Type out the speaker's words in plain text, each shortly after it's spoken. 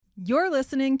You're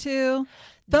listening to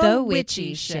The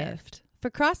Witchy Shift.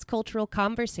 For cross-cultural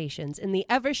conversations in the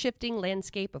ever-shifting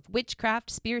landscape of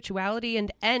witchcraft, spirituality,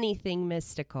 and anything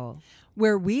mystical.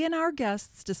 Where we and our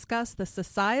guests discuss the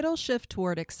societal shift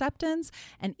toward acceptance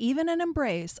and even an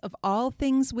embrace of all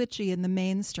things witchy in the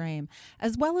mainstream,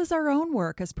 as well as our own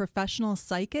work as professional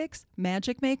psychics,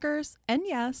 magic makers, and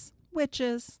yes,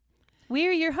 witches.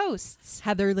 We're your hosts,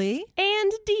 Heather Lee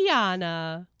and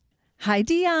Deanna. Hi,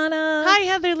 Deanna. Hi,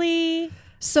 Heather Lee.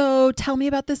 So tell me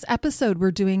about this episode.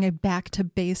 We're doing a back to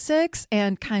basics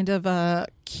and kind of a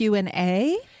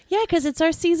Q&A. Yeah, because it's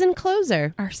our season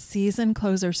closer. Our season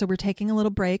closer. So we're taking a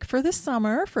little break for the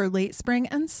summer, for late spring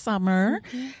and summer.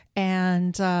 Mm-hmm.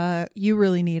 And you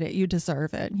really need it. You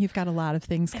deserve it. You've got a lot of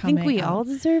things coming. I think we all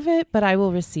deserve it, but I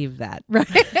will receive that.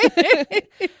 Right.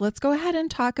 Let's go ahead and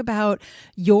talk about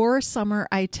your summer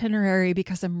itinerary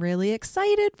because I'm really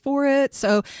excited for it.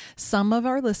 So some of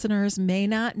our listeners may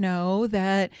not know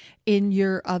that in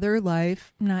your other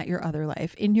life, not your other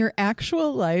life, in your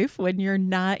actual life, when you're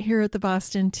not here at the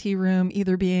Boston Tea Room,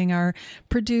 either being our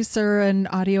producer and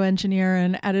audio engineer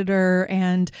and editor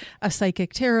and a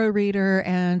psychic tarot reader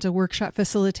and a workshop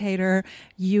facilitator,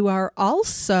 you are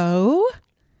also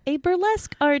a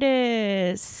burlesque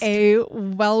artist, a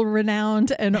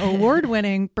well-renowned and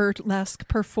award-winning burlesque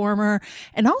performer,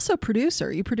 and also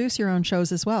producer. You produce your own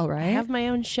shows as well, right? I have my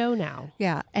own show now.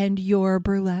 Yeah. And your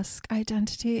burlesque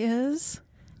identity is?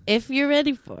 If you're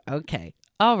ready for okay.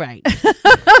 All right.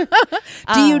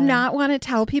 Do you not want to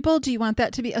tell people? Do you want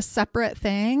that to be a separate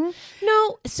thing?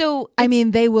 No. So, I mean,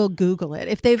 they will Google it.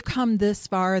 If they've come this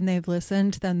far and they've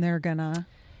listened, then they're gonna.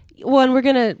 Well, and we're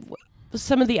gonna.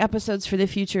 Some of the episodes for the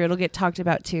future, it'll get talked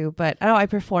about too. But I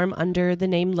perform under the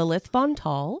name Lilith Von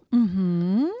Tall.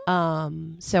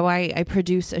 Mm-hmm. So I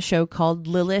produce a show called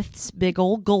Lilith's Big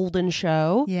Old Golden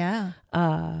Show. Yeah.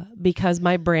 Because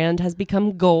my brand has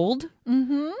become gold.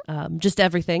 Mm-hmm. Just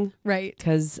everything. Right.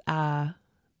 Because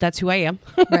that's who I am.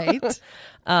 Right.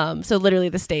 So literally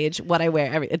the stage, what I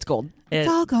wear, it's gold. It's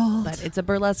all gold. But it's a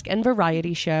burlesque and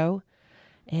variety show.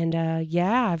 And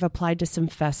I've applied to some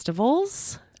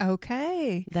festivals.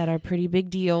 Okay. That are pretty big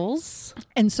deals.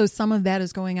 And so some of that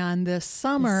is going on this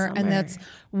summer. And that's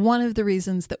one of the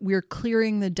reasons that we're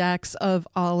clearing the decks of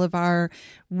all of our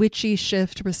witchy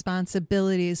shift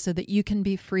responsibilities so that you can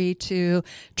be free to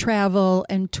travel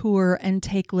and tour and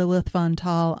take Lilith Von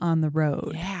Tall on the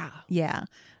road. Yeah. Yeah.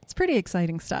 It's pretty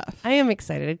exciting stuff. I am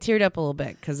excited. I teared up a little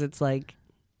bit because it's like,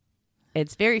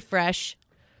 it's very fresh.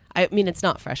 I mean, it's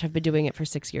not fresh. I've been doing it for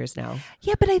 6 years now.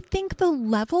 Yeah, but I think the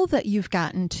level that you've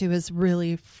gotten to is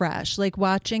really fresh. Like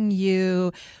watching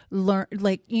you learn,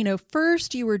 like,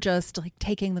 first you were just like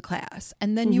taking the class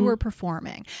and then you were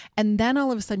performing and then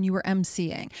all of a sudden you were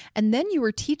emceeing and then you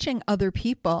were teaching other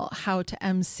people how to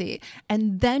MC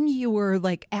and then you were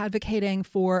like advocating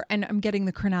for, and I'm getting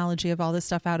the chronology of all this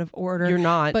stuff out of order. You're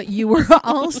not. But you were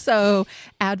also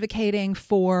advocating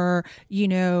for,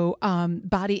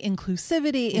 body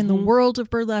inclusivity in the world of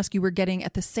burlesque. You were getting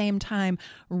at the same time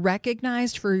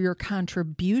recognized for your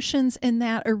contributions in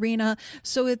that arena.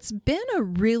 So it's been a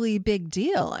really big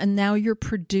deal. And now you're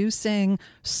producing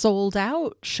sold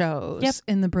out shows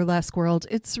in the burlesque world.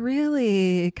 It's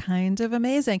really kind of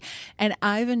amazing. And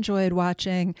I've enjoyed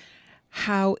watching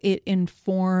how it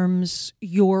informs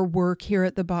your work here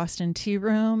at the Boston Tea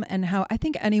Room and how I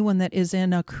think anyone that is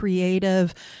in a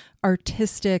creative,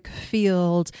 artistic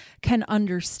field can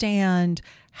understand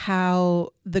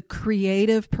how the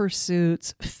creative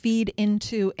pursuits feed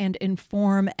into and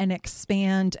inform and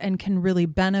expand and can really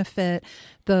benefit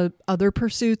the other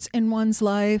pursuits in one's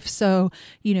life. So,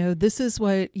 this is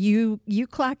what you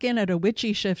clock in at a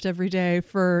witchy shift every day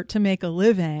to make a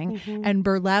living. And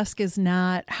burlesque is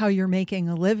not how you're making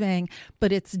a living,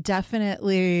 but it's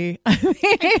definitely,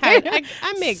 I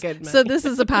make good money. So this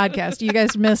is a podcast. You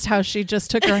guys missed how she just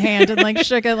took her hand and like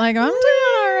shook it like, I'm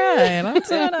doing all right. I'm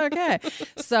doing okay.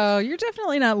 So you're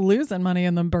definitely not losing money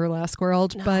in the burlesque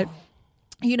world, but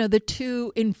the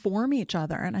two inform each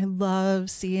other. And I love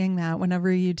seeing that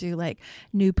whenever you do like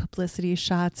new publicity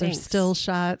shots or still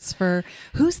shots for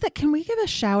can we give a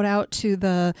shout out to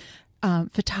the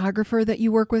photographer that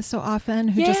you work with so often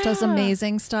who just does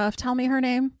amazing stuff? Tell me her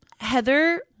name.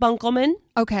 Heather Bunkelman.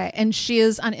 Okay. And she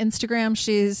is on Instagram.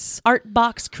 She's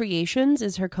Artbox Creations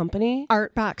is her company.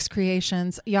 Artbox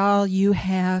Creations. Y'all, you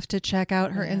have to check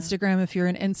out her Instagram if you're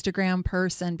an Instagram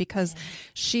person, because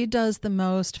she does the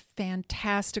most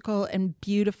fantastical and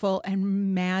beautiful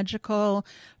and magical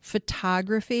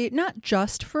photography, not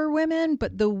just for women,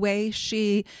 but the way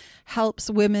she helps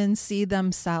women see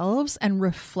themselves and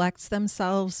reflects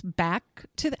themselves back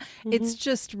to it's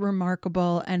just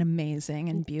remarkable and amazing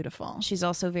and beautiful. She's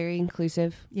also very inclusive.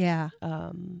 Yeah.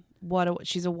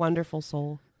 She's a wonderful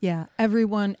soul. Yeah. Every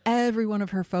one of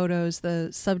her photos, the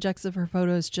subjects of her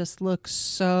photos just look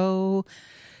so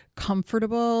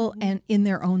comfortable and in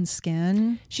their own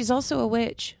skin. She's also a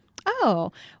witch.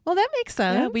 Oh, well, that makes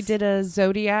sense. Yeah, we did a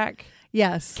zodiac.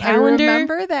 Yes, calendar. I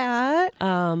remember that.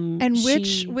 And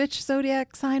which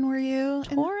zodiac sign were you?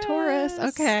 Taurus.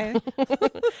 Okay.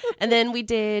 And then we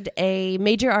did a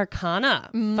major arcana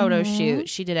photo shoot.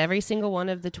 She did every single one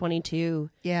of the 22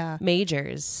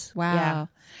 majors. Wow. Yeah.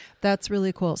 That's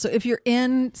really cool. So if you're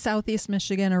in Southeast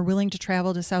Michigan or willing to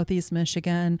travel to Southeast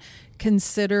Michigan,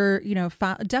 consider,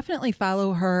 definitely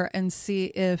follow her and see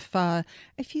if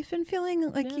you've been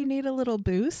feeling like you need a little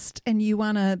boost and you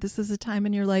want to, this is a time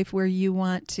in your life where you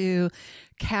want to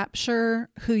capture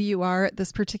who you are at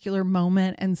this particular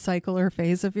moment and cycle or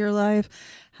phase of your life.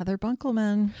 Heather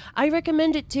Bunkelman. I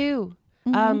recommend it too.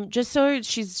 Just so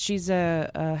she's a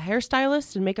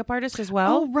hairstylist and makeup artist as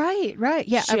well. Oh, right.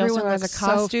 Yeah, she also has a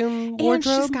costume wardrobe.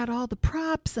 And she's got all the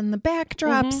props and the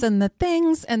backdrops and the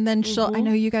things. And then I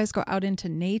know you guys go out into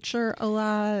nature a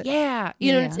lot. Yeah.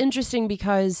 You know, it's interesting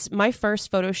because my first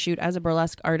photo shoot as a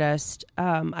burlesque artist,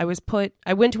 I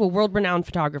went to a world-renowned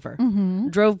photographer,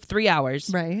 drove 3 hours.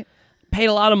 Right. Paid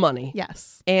a lot of money.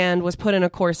 Yes. And was put in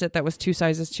a corset that was 2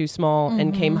 sizes too small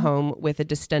and came home with a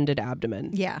distended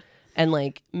abdomen. Yeah. And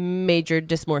like major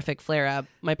dysmorphic flare up.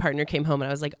 My partner came home and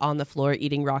I was like on the floor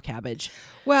eating raw cabbage.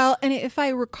 Well, and if I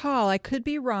recall, I could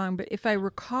be wrong, but if I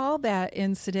recall that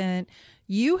incident,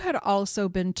 you had also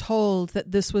been told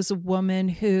that this was a woman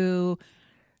who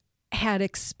had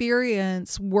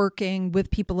experience working with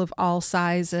people of all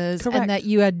sizes. Correct. And that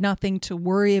you had nothing to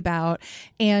worry about.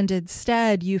 And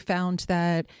instead you found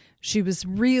that she was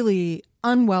really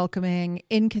unwelcoming,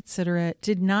 inconsiderate,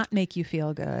 did not make you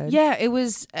feel good. Yeah, it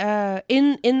was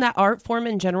in that art form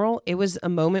in general, it was a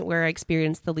moment where I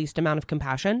experienced the least amount of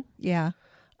compassion. Yeah.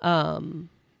 And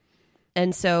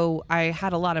so I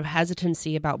had a lot of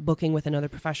hesitancy about booking with another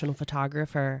professional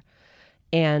photographer,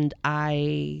 and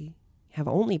I have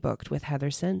only booked with Heather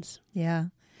since. Yeah.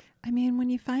 I mean, when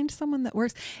you find someone that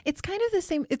works, it's kind of the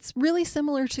same. It's really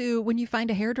similar to when you find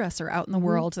a hairdresser out in the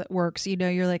world that works.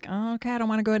 You're like, oh, okay, I don't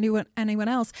want to go anyone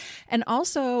else. And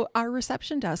also our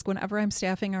reception desk, whenever I'm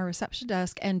staffing our reception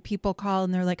desk and people call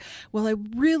and they're like, well, I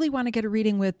really want to get a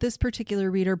reading with this particular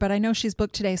reader, but I know she's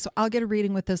booked today, so I'll get a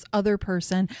reading with this other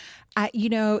person.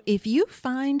 If you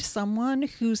find someone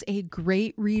who's a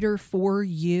great reader for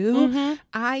you,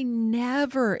 I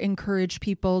never encourage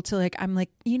people to I'm like,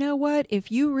 you know what?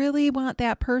 If you really want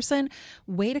that person,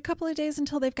 wait a couple of days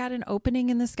until they've got an opening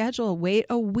in the schedule. Wait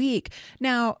a week.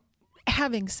 Now,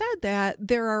 having said that,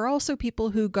 there are also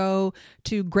people who go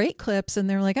to Great Clips and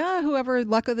they're like, whoever,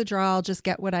 luck of the draw, I'll just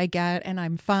get what I get and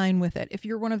I'm fine with it. If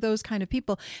you're one of those kind of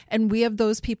people, and we have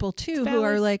those people too who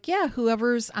are like, yeah,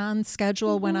 whoever's on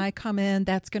schedule when I come in,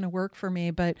 that's going to work for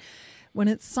me. But when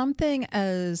it's something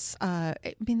as,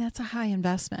 that's a high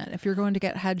investment. If you're going to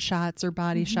get headshots or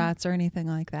body shots or anything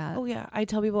like that. Oh yeah. I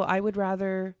tell people I would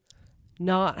rather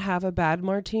not have a bad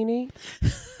martini.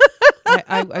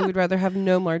 I would rather have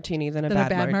no martini than a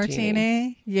bad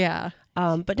martini. Yeah.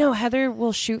 But no, Heather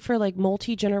will shoot for like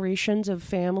multi-generations of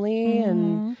family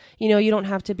and, you don't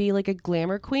have to be like a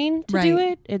glamour queen to do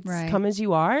it. It's come as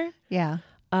you are. Yeah.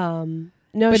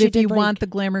 No, but if you want the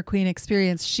glamour queen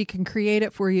experience, she can create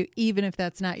it for you, even if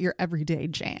that's not your everyday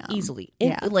jam. Easily.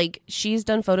 She's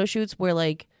done photo shoots where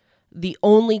like the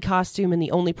only costume and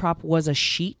the only prop was a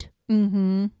sheet.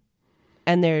 Mm-hmm.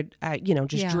 And they're,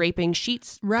 just draping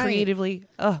sheets creatively.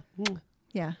 Oh,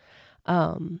 yeah.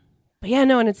 But yeah,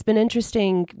 no, and it's been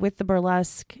interesting with the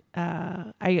burlesque.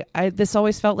 This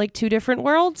always felt like two different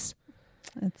worlds.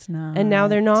 It's not. And now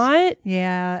they're not.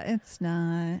 Yeah, it's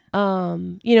not.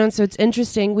 And so it's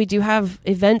interesting. We do have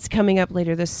events coming up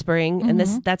later this spring, and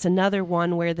that's another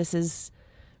one where this is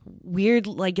weird.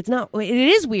 Like it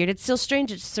is weird. It's still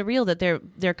strange. It's surreal that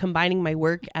they're combining my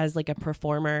work as like a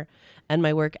performer and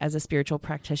my work as a spiritual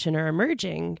practitioner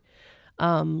emerging.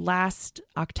 Last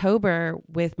October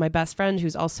with my best friend,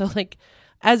 who's also like,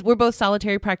 as we're both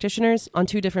solitary practitioners on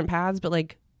two different paths, but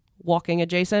like walking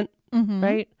adjacent,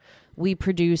 right? we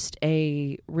produced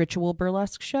a ritual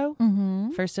burlesque show,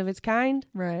 first of its kind.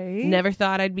 Right. Never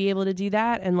thought I'd be able to do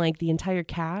that. And like the entire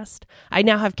cast, I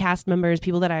now have cast members,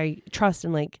 people that I trust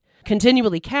and like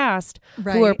continually cast,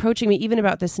 who are approaching me even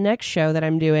about this next show that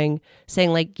I'm doing,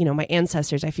 saying like, you know, my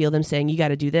ancestors, I feel them saying, you got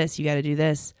to do this, you got to do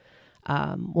this.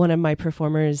 One of my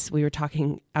performers, we were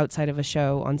talking outside of a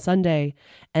show on Sunday,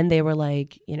 and they were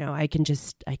like, you know, I can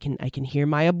hear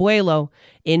my abuelo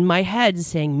in my head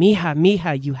saying,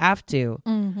 mija, you have to.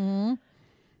 Mm-hmm.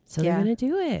 So they're going to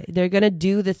do it. They're going to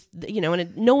do you know,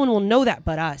 and no one will know that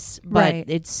but us, but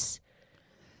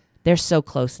they're so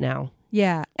close now.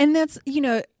 Yeah. And that's, you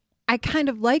know, I kind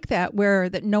of like that, where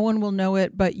that no one will know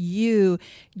it but your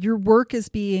work is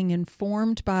being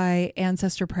informed by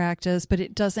ancestor practice, but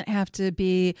it doesn't have to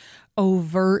be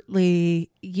overtly,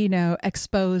 you know,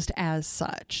 exposed as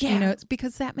such. You know, it's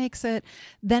because that makes it,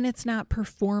 then it's not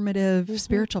performative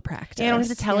spiritual practice. Yeah, you don't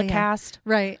have to telecast.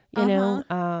 Right. You know,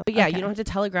 but you don't have to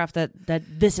telegraph that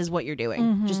this is what you're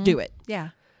doing. Just do it.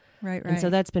 Yeah. Right. And so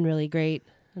that's been really great.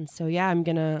 And so, I'm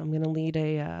gonna lead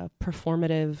a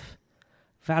performative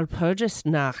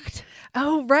Walpurgisnacht.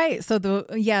 Oh, right. So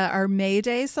our May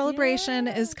Day celebration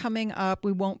is coming up.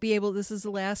 We won't be able, this is the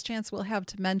last chance we'll have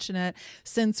to mention it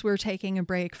since we're taking a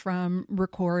break from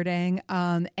recording.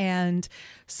 And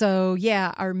so,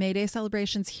 our May Day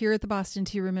celebrations here at the Boston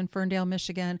Tea Room in Ferndale,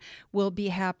 Michigan will be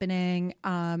happening.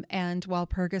 And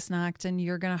Walpurgisnacht, and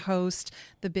you're going to host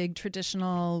the big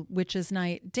traditional Witches'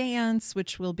 Night dance,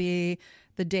 which will be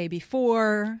the day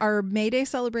before. Our May Day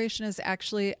celebration is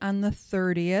actually on the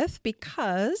 30th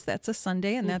because that's a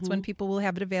Sunday, and that's when people will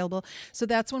have it available. So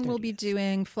that's when we'll be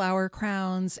doing flower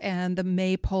crowns and the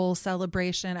maypole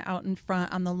celebration out in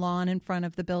front on the lawn in front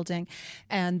of the building.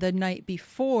 And the night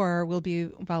before will be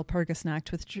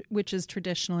Walpurgisnacht, which is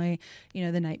traditionally, you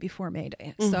know, the night before May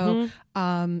Day. So,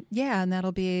 and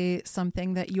that'll be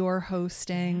something that you're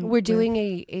hosting. We're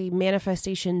doing a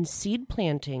manifestation seed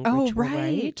planting ritual,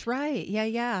 right? Right.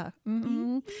 Yeah.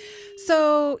 Mm-hmm.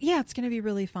 So it's going to be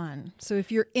really fun. So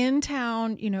if you're in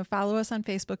town, you know, follow us on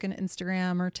Facebook and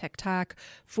Instagram or TikTok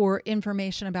for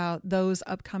information about those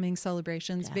upcoming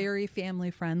celebrations. Very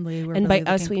family friendly. And by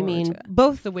us, we mean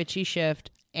both the Witchy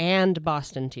Shift and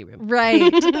Boston Tea Room. Right.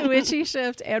 The Witchy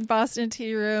Shift and Boston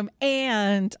Tea Room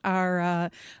and our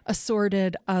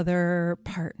assorted other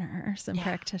partners and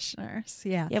practitioners.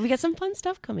 Yeah. Yeah, we got some fun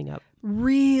stuff coming up.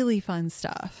 Really fun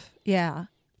stuff. Yeah.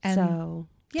 And so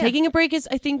taking a break is,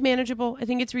 I think, manageable. I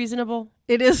think it's reasonable.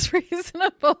 It is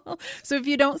reasonable. So if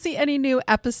you don't see any new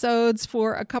episodes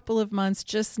for a couple of months,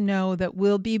 just know that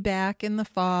we'll be back in the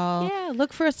fall. Yeah,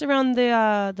 look for us around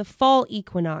the fall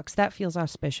equinox. That feels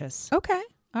auspicious. Okay.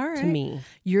 All right. To me.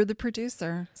 You're the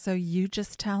producer, so you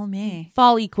just tell me.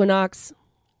 Fall equinox.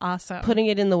 Awesome. Putting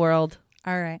it in the world.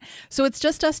 All right. So it's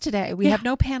just us today. We have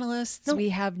no panelists. Nope. We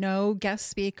have no guest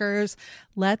speakers.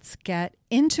 Let's get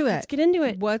into it. Let's get into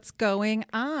it. What's going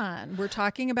on? We're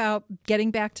talking about getting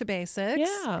back to basics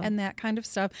and that kind of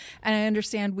stuff. And I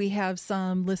understand we have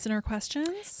some listener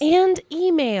questions. And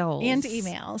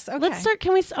emails. Okay. Let's start.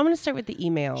 I'm going to start with the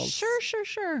emails.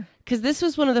 Sure. Because this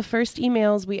was one of the first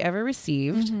emails we ever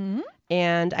received. Mm-hmm.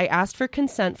 And I asked for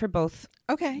consent for both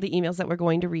the emails that we're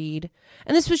going to read.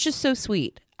 And this was just so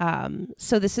sweet.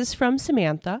 So this is from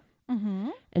Samantha. Mm-hmm.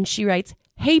 And she writes,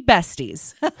 "Hey,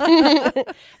 besties."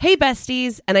 Hey,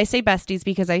 besties. And I say besties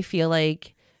because I feel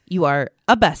like you are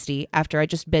a bestie after I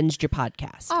just binged your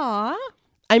podcast. Aw.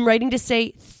 I'm writing to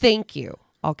say thank you,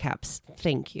 all caps,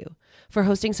 thank you, for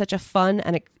hosting such fun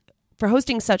and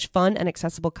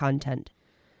accessible content.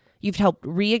 You've helped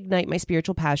reignite my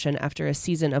spiritual passion after a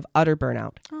season of utter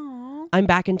burnout. Aww. I'm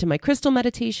back into my crystal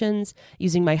meditations,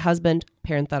 using my husband,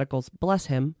 parentheticals, bless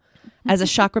him, as a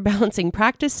chakra balancing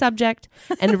practice subject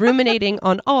and ruminating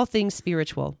on all things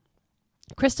spiritual.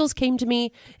 Crystals came to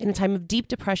me in a time of deep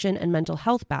depression and mental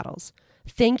health battles.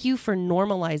 Thank you for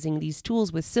normalizing these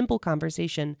tools with simple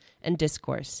conversation and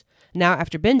discourse. Now,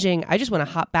 after binging, I just want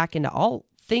to hop back into all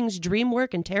things dream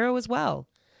work and tarot as well.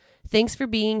 Thanks for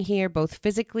being here, both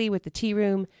physically with the tea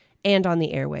room and on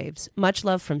the airwaves. Much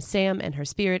love from Sam and her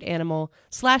spirit animal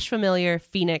 / familiar,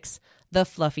 Phoenix, the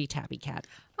fluffy tabby cat.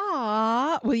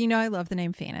 Aw. Well, you know, I love the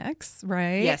name Phoenix,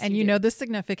 right? Yes. And you know the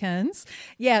significance.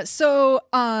 Yeah. So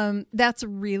that's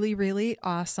really, really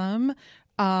awesome.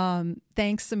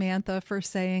 Thanks, Samantha, for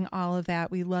saying all of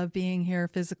that. We love being here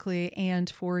physically and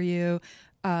for you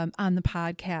on the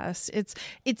podcast.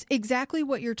 It's exactly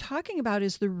what you're talking about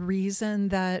is the reason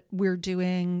that we're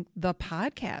doing the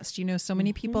podcast. You know, so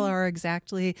many people are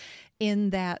exactly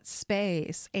in that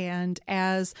space. And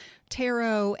as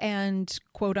tarot and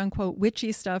quote unquote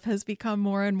witchy stuff has become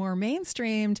more and more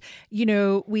mainstreamed, you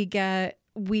know, we get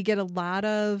a lot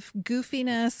of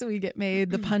goofiness. We get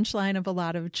made the punchline of a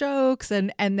lot of jokes,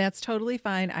 and that's totally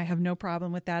fine. I have no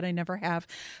problem with that. I never have.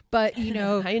 But, you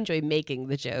know, I enjoy making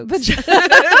the jokes.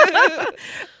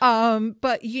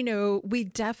 But, you know, we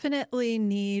definitely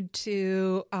need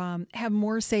to have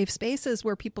more safe spaces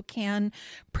where people can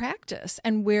practice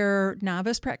and where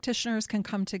novice practitioners can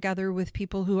come together with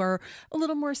people who are a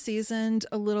little more seasoned,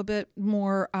 a little bit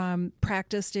more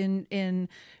practiced in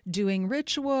doing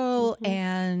ritual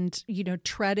and, you know,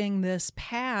 treading this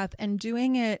path and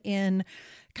doing it in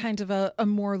kind of a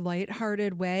more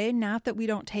lighthearted way. Not that we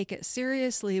don't take it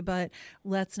seriously, but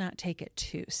let's not take it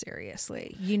too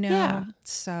seriously, you know? Yeah.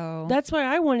 So that's why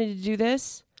I wanted to do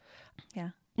this. Yeah.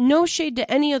 No shade to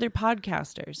any other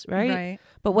podcasters, right? Right.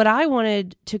 But what I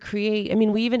wanted to create, I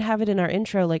mean, we even have it in our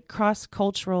intro, like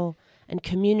cross-cultural and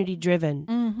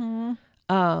community-driven.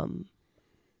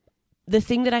 The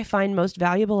thing that I find most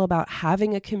valuable about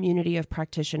having a community of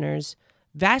practitioners,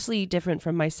 vastly different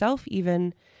from myself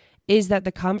even, is that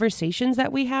the conversations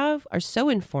that we have are so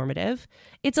informative.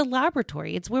 It's a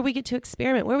laboratory. It's where we get to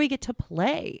experiment, where we get to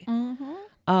play.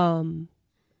 And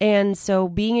so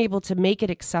being able to make it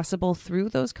accessible through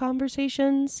those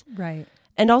conversations. Right.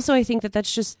 And also I think that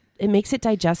that's just, it makes it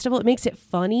digestible. It makes it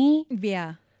funny.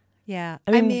 Yeah. Yeah.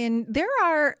 I mean there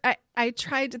are, I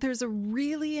tried, there's a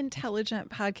really intelligent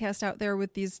podcast out there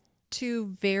with these two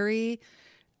very,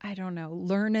 I don't know,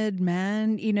 learned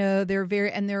men, you know,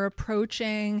 they're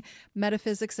approaching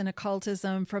metaphysics and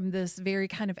occultism from this very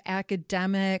kind of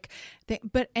academic thing.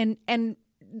 But, and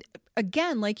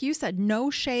again, like you said, no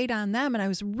shade on them. And I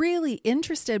was really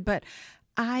interested, but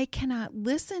I cannot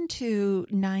listen to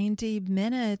 90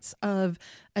 minutes of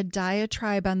a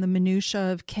diatribe on the minutia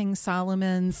of King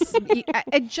Solomon's.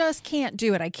 I just can't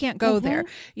do it. I can't go there.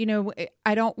 You know,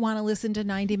 I don't want to listen to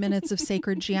 90 minutes of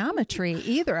sacred geometry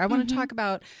either. I want to talk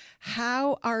about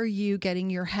how are you getting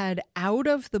your head out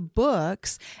of the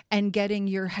books and getting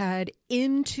your head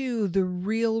into the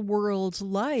real world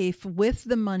life with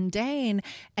the mundane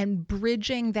and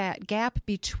bridging that gap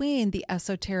between the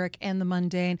esoteric and the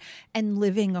mundane and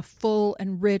living a full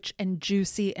and rich and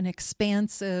juicy and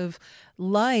expansive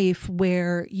life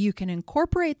where you can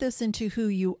incorporate this into who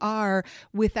you are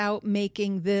without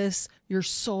making this your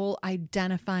sole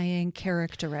identifying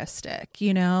characteristic,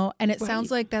 you know? And it sounds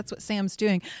like that's what Sam's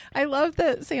doing. I love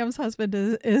that Sam's husband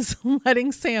is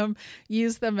letting Sam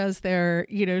use them as their,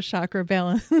 you know, chakra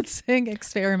balancing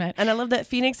experiment. And I love that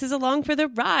Phoenix is along for the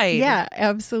ride. Yeah,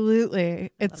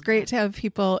 absolutely. It's great to have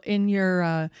people in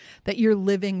your, that you're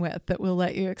living with that will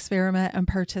let you experiment and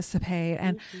participate.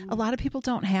 And a lot of people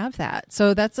don't have that.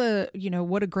 So that's you know,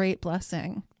 what a great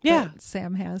blessing. Yeah.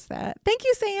 Sam has that. Thank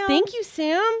you, Sam. Thank you,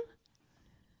 Sam.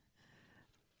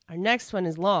 Our next one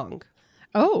is long.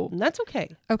 Oh, And that's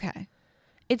okay. okay.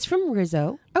 It's from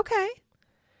Rizzo. Okay.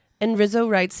 And Rizzo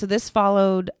writes, so this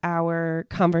followed our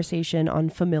conversation on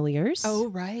familiars. Oh,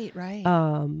 right.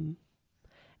 And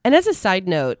as a side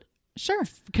note, Sure.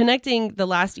 connecting the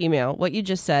last email, what you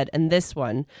just said, and this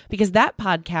one, because that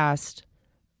podcast,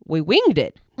 we winged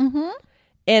it.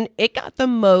 And it got the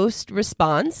most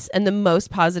response and the most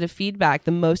positive feedback,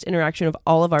 the most interaction of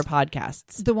all of our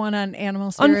podcasts. The one on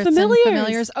animal spirits and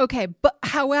familiars. Okay. But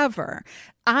however,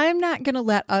 I'm not going to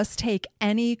let us take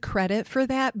any credit for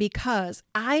that because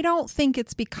I don't think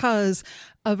it's because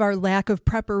of our lack of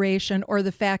preparation or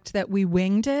the fact that we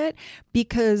winged it,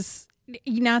 because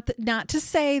not to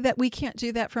say that we can't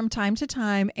do that from time to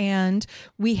time. And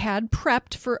we had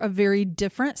prepped for a very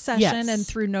different session, Yes. and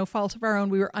through no fault of our own,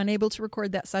 we were unable to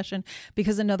record that session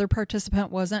because another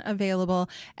participant wasn't available.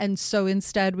 And so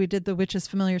instead we did the Witches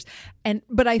Familiars.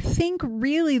 But I think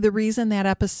really the reason that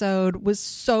episode was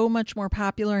so much more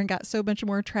popular and got so much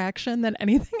more traction than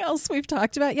anything else we've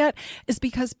talked about yet is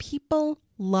because people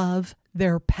love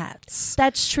their pets.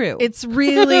 That's true. It's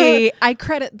really, I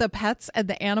credit the pets and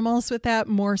the animals with that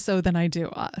more so than I do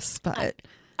us, but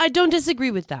I don't disagree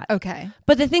with that. okay.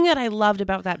 But the thing that I loved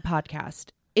about that podcast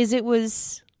is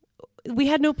we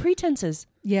had no pretenses.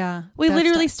 Yeah. We that's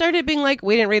literally tough. started being like,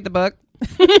 we didn't read the book.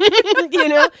 You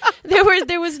know,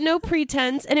 there was no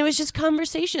pretense, and it was just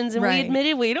conversations, and we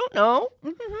admitted we don't know.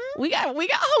 We got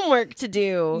homework to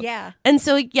do. Yeah. And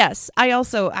so yes, I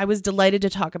was delighted to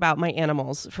talk about my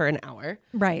animals for an hour.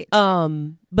 Right.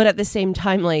 But at the same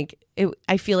time, like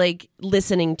I feel like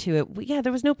listening to it,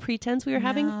 there was no pretense. We were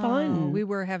having fun. We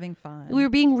were having fun. We were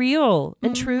being real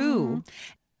and true.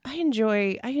 I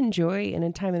enjoy in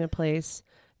a time and a place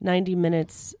 90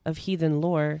 minutes of heathen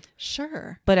lore.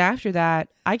 Sure. But after that,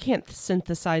 I can't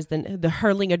synthesize the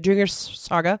Herlinga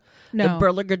saga. No. The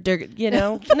Berlinger,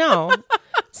 no.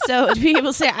 So to be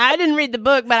able to say, I didn't read the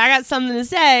book, but I got something to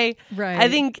say. Right. I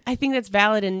think that's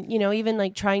valid. And, even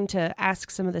like trying to ask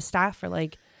some of the staff for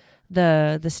like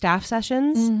the staff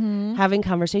sessions, having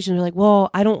conversations. They're like, well,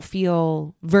 I don't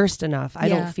feel versed enough. I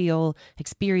don't feel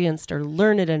experienced or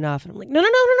learned enough. And I'm like,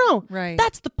 no. Right.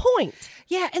 That's the point.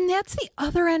 Yeah. And that's the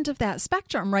other end of that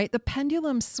spectrum, right? The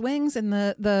pendulum swings in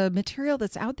the material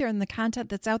that's out there and the content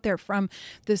that's out there from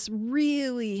this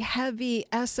really heavy,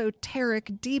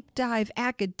 esoteric, deep dive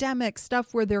academic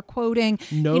stuff where they're quoting,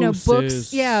 books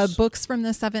from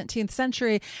the 17th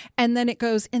century. And then it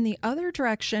goes in the other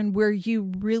direction where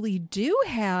you really do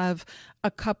have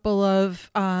a couple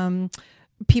of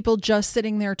people just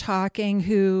sitting there talking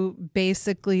who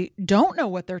basically don't know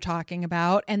what they're talking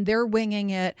about, and they're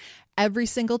winging it every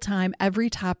single time,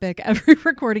 every topic, every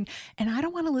recording. And I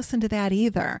don't want to listen to that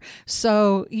either.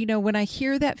 So, when I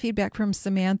hear that feedback from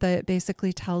Samantha, it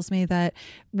basically tells me that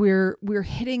we're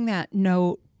hitting that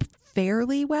note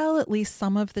fairly well, at least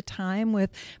some of the time, with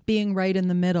being right in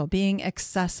the middle, being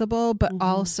accessible, but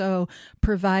also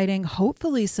providing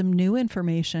hopefully some new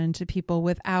information to people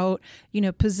without,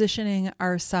 positioning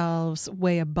ourselves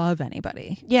way above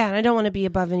anybody. Yeah. And I don't want to be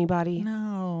above anybody.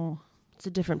 No. It's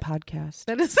a different podcast.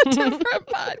 That is a different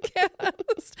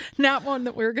podcast. Not one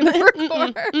that we're going to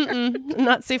record.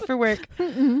 Not safe for work.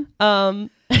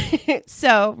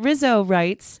 So Rizzo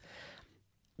writes,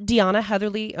 Deanna,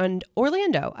 Heatherly, and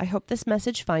Orlando, I hope this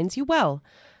message finds you well.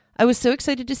 I was so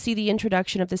excited to see the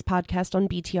introduction of this podcast on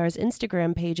BTR's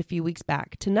Instagram page a few weeks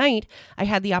back. Tonight, I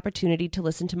had the opportunity to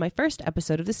listen to my first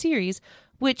episode of the series,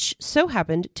 which so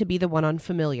happened to be the one on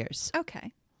familiars.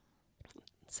 Okay.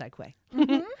 Segue.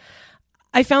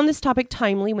 I found this topic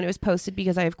timely when it was posted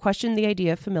because I have questioned the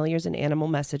idea of familiars and animal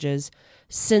messages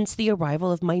since the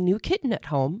arrival of my new kitten at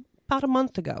home about a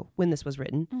month ago when this was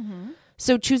written.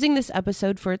 So choosing this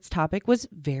episode for its topic was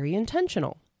very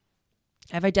intentional.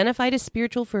 I've identified as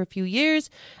spiritual for a few years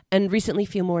and recently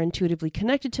feel more intuitively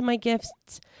connected to my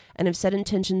gifts and have set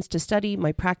intentions to study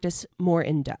my practice more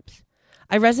in depth.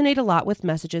 I resonate a lot with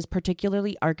messages,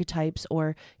 particularly archetypes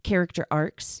or character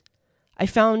arcs. I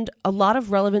found a lot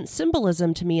of relevant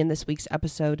symbolism to me in this week's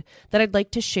episode that I'd like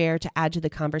to share to add to the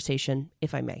conversation,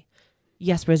 if I may.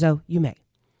 Yes, Rizzo, you may.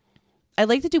 I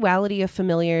like the duality of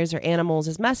familiars or animals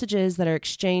as messages that are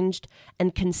exchanged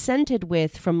and consented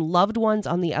with from loved ones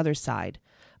on the other side.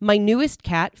 My newest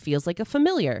cat feels like a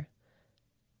familiar.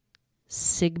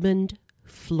 Sigmund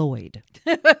Floyd.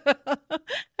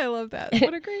 I love that.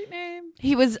 What a great name.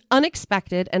 He was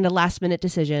unexpected and a last-minute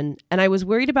decision, and I was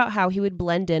worried about how he would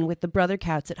blend in with the brother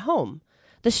cats at home.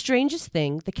 The strangest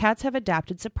thing, the cats have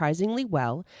adapted surprisingly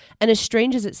well, and as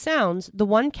strange as it sounds, the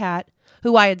one cat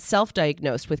who I had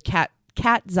self-diagnosed with cat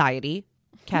anxiety,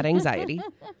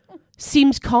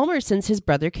 seems calmer since his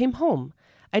brother came home.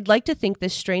 I'd like to think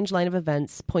this strange line of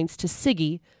events points to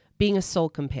Siggy being a soul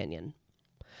companion.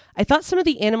 I thought some of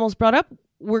the animals brought up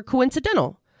were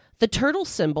coincidental. The turtle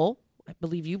symbol, I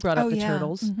believe you brought up the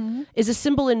turtles, is a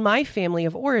symbol in my family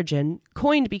of origin,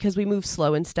 coined because we move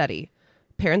slow and steady.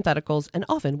 Parentheticals, and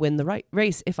often win the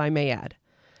race, if I may add.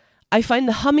 I find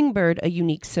the hummingbird a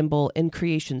unique symbol in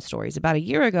creation stories. About a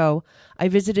year ago, I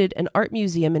visited an art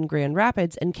museum in Grand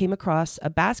Rapids and came across a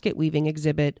basket weaving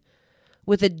exhibit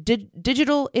with a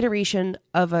digital iteration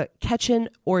of a Quechan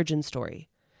origin story.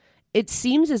 It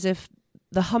seems as if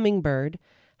the hummingbird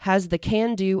has the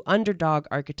can-do underdog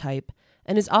archetype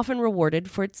and is often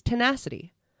rewarded for its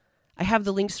tenacity. I have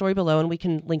the linked story below, and we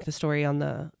can link the story on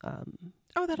the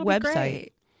that'll website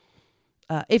be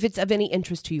great. If it's of any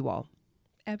interest to you all.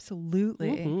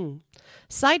 Absolutely.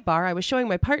 Sidebar, I was showing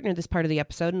my partner this part of the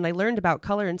episode, and I learned about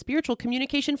color and spiritual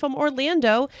communication from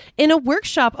Orlando in a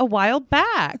workshop a while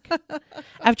back.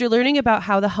 After learning about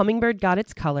how the hummingbird got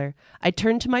its color, I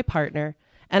turned to my partner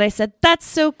and I said, "That's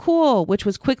so cool," which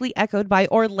was quickly echoed by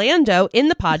Orlando in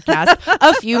the podcast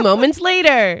a few moments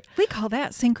later. We call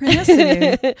that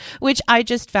synchronicity. Which I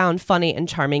just found funny and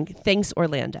charming. Thanks,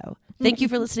 Orlando. Thank you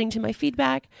for listening to my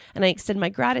feedback, and I extend my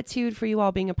gratitude for you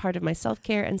all being a part of my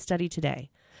self-care and study today.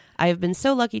 I have been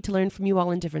so lucky to learn from you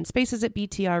all in different spaces at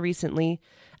BTR recently,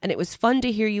 and it was fun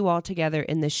to hear you all together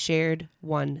in this shared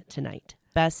one tonight.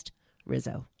 Best,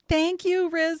 Rizzo. Thank you,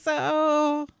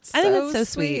 Rizzo. I think that's so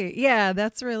sweet. Yeah,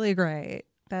 that's really great.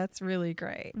 That's really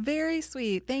great. Very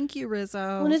sweet. Thank you,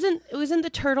 Rizzo. Well, wasn't the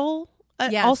turtle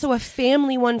Yes. also a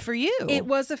family one for you? It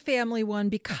was a family one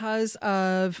because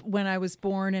of when I was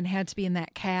born and had to be in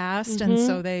that cast. And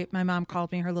so my mom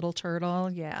called me her little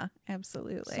turtle. Yeah,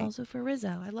 absolutely. It's also for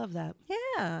Rizzo. I love that.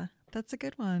 Yeah, that's a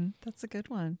good one. That's a good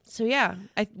one. So yeah,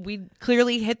 we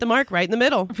clearly hit the mark right in the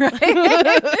middle. Right.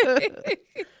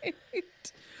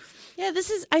 Yeah,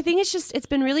 I think it's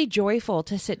been really joyful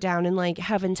to sit down and like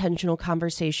have intentional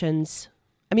conversations.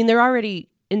 I mean, they're already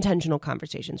intentional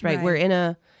conversations, right? We're in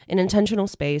an intentional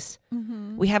space.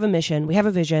 Mm-hmm. We have a mission, we have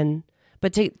a vision,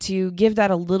 but to give that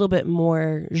a little bit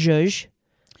more zhuzh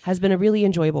has been a really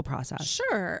enjoyable process.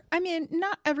 Sure. I mean,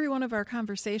 not every one of our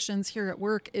conversations here at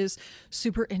work is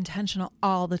super intentional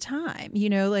all the time. You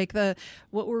know, like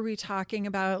what were we talking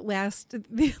about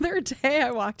the other day I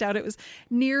walked out, it was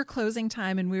near closing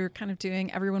time and we were kind of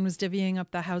everyone was divvying up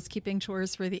the housekeeping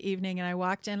chores for the evening. And I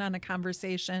walked in on a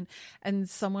conversation and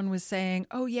someone was saying,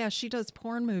 oh yeah, she does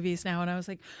porn movies now. And I was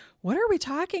like, what are we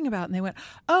talking about? And they went,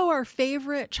 oh, our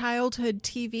favorite childhood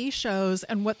TV shows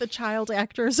and what the child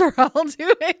actors are all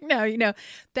doing now. You know,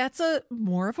 that's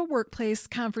more of a workplace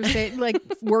conversation, like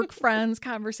work friends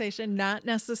conversation, not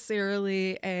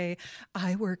necessarily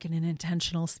I work in an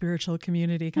intentional spiritual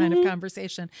community kind of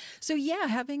conversation. So yeah,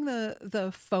 having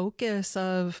the focus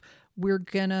of we're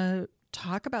gonna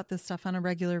talk about this stuff on a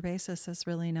regular basis is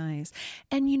really nice.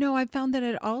 And, you know, I found that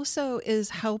it also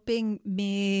is helping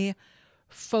me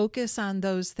focus on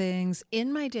those things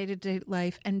in my day-to-day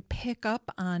life and pick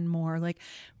up on more. Like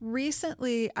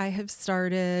recently I'm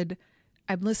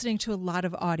listening to a lot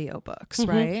of audiobooks,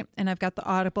 right? And I've got the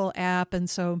Audible app. And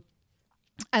so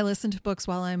I listen to books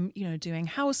while I'm, doing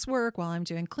housework, while I'm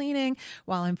doing cleaning,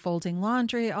 while I'm folding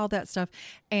laundry, all that stuff.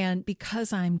 And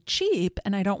because I'm cheap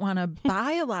and I don't want to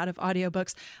buy a lot of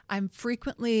audiobooks, I'm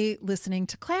frequently listening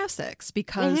to classics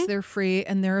because they're free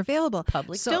and they're available.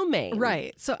 Public domain.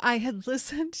 Right. So I had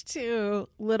listened to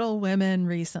Little Women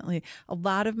recently. A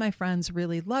lot of my friends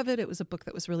really love it. It was a book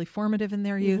that was really formative in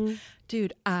their youth.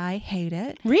 Dude, I hate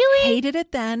it. Really? Hated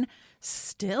it then.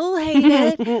 Still hate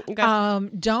it. Okay.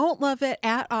 Don't love it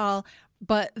at all.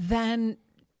 But then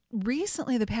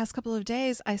recently, the past couple of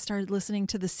days, I started listening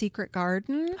to The Secret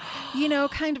Garden,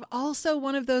 kind of also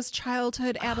one of those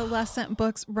childhood adolescent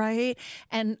books, right?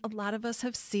 And a lot of us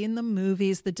have seen the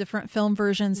movies, the different film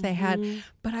versions they had.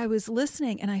 But I was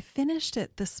listening and I finished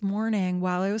it this morning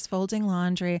while I was folding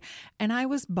laundry and I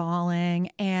was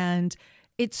bawling, and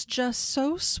it's just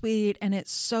so sweet and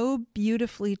it's so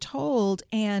beautifully told.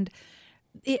 And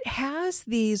it has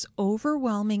these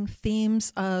overwhelming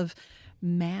themes of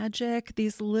magic,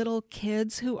 these little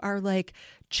kids who are like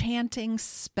chanting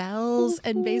spells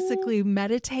and basically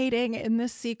meditating in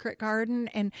this secret garden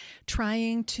and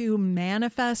trying to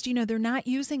manifest. They're not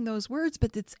using those words,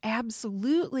 but it's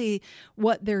absolutely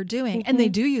what they're doing. And they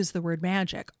do use the word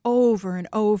magic over and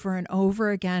over and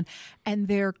over again. And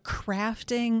they're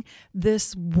crafting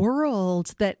this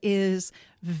world that is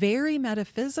very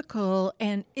metaphysical,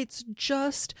 and it's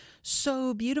just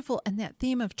so beautiful. And that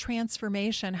theme of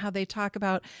transformation, how they talk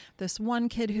about this one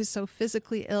kid who's so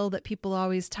physically ill that people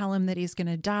always tell him that he's going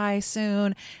to die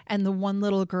soon, and the one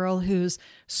little girl who's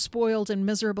spoiled and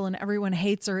miserable and everyone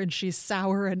hates her and she's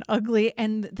sour and ugly,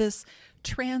 and this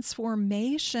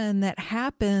transformation that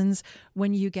happens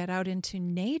when you get out into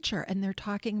nature. And they're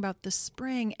talking about the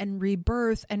spring and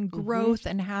rebirth and growth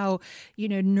and how,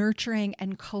 nurturing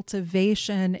and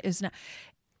cultivation is not.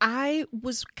 I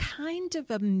was kind of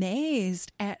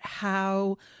amazed at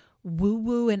how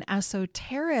woo-woo and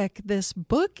esoteric this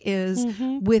book is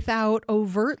without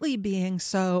overtly being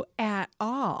so at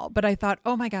all. But I thought,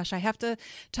 oh my gosh, I have to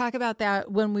talk about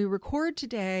that when we record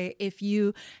today. If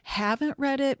you haven't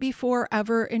read it before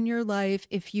ever in your life,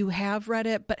 if you have read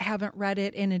it but haven't read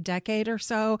it in a decade or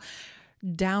so,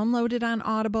 download it on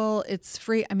Audible. It's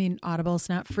free. I mean, Audible's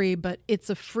not free, but it's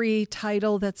a free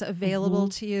title that's available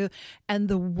to you. And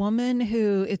the woman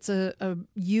it's a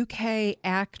UK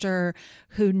actor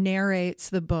who narrates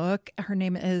the book. Her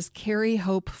name is Carrie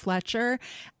Hope Fletcher.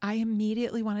 I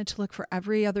immediately wanted to look for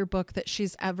every other book that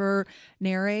she's ever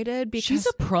narrated because she's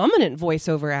a prominent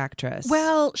voiceover actress.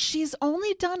 Well, she's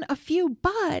only done a few,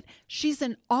 but she's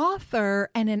an author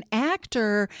and an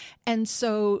actor. And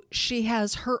so she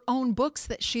has her own book books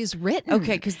that she's written.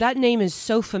 Okay, because that name is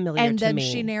so familiar And to then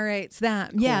me. she narrates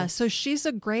them. Yeah, so she's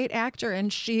a great actor,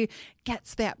 and she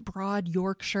gets that broad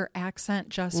Yorkshire accent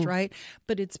just right.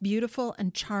 But it's beautiful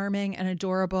and charming and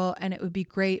adorable, and it would be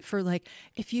great for, like,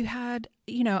 if you had,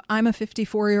 you know, I'm a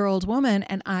 54-year-old woman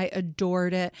and I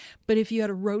adored it, but if you had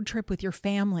a road trip with your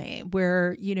family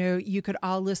where, you know, you could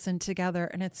all listen together,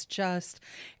 and it's just,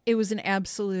 it was an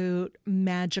absolute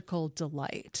magical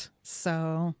delight.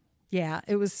 So yeah,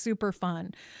 it was super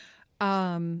fun.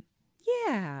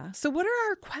 Yeah. So what are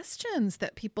our questions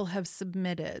that people have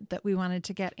submitted that we wanted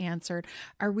to get answered?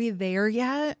 Are we there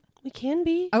yet? We can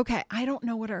be. Okay. I don't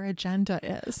know what our agenda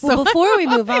is. Well, before we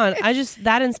move on,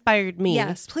 that inspired me.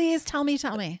 Yes, please tell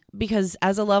me. Because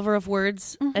as a lover of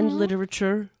words and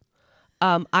literature,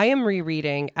 I am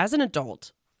rereading as an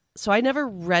adult. So I never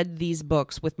read these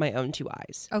books with my own two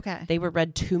eyes. Okay. They were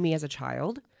read to me as a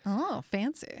child. Oh,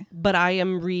 fancy. But I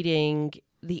am reading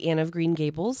the Anne of Green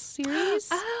Gables series.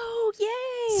 Oh,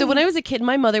 yay. So when I was a kid,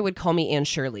 my mother would call me Anne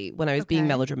Shirley when I was being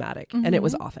melodramatic, and it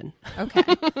was often. Okay.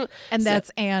 And that's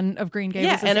Anne of Green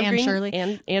Gables. Yeah, Anne of Green, Shirley.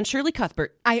 Anne Shirley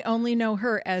Cuthbert. I only know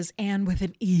her as Anne with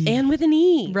an E. Anne with an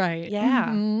E. Right.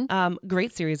 Yeah.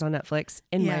 Great series on Netflix,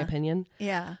 in my Yeah. opinion.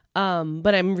 Yeah.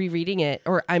 But I'm rereading it,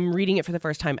 or I'm reading it for the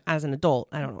first time as an adult.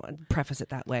 I don't know. I'd preface it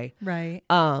that way. Right.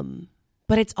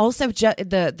 But it's also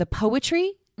the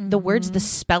poetry, the words, the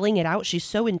spelling it out. She's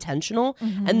so intentional,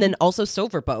 and then also so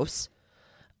verbose.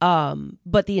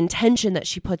 But the intention that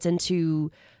she puts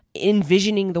into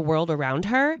envisioning the world around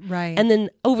her. Right. And then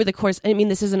over the course, I mean,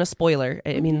 this isn't a spoiler.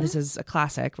 I mean, this is a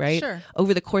classic, right? Sure.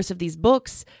 Over the course of these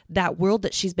books, that world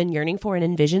that she's been yearning for and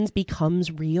envisions becomes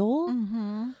real.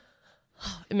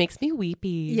 It makes me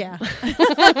weepy. Yeah.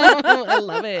 I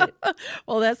love it.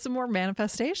 Well, that's some more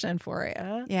manifestation for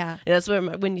you. Yeah. That's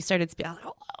when you started speaking.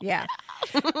 Oh, Yeah.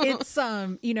 It's,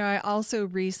 you know, I also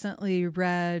recently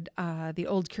read The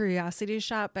Old Curiosity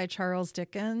Shop by Charles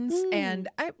Dickens. And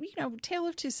Tale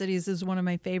of Two Cities is one of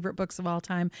my favorite books of all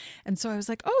time. And so I was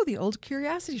like, oh, The Old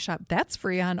Curiosity Shop, that's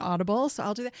free on Audible. So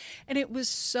I'll do that. And it was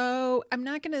so, I'm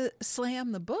not going to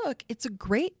slam the book. It's a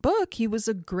great book. He was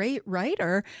a great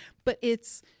writer, but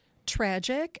it's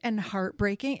tragic and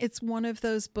heartbreaking. It's one of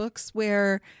those books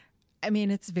where, I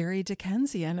mean, it's very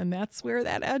Dickensian, and that's where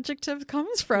that adjective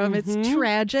comes from. It's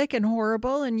tragic and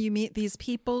horrible, and you meet these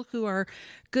people who are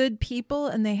good people,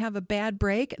 and they have a bad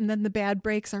break, and then the bad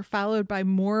breaks are followed by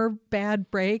more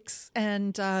bad breaks,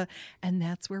 and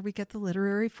that's where we get the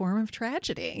literary form of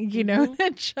tragedy. You know,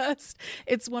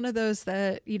 it's one of those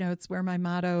that, you know, it's where my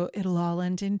motto, "It'll all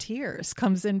end in tears,"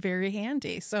 comes in very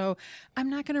handy. So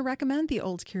I'm not going to recommend The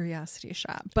Old Curiosity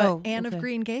Shop, but Anne of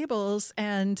Green Gables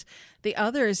and the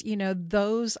others, you know,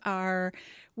 those are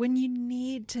when you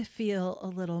need to feel a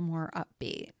little more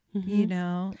upbeat, you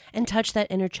know, and touch that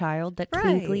inner child, that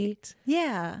twinkly.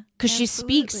 Yeah. Because she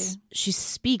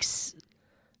speaks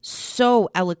so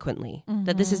eloquently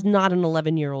that this is not an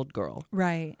 11-year-old girl.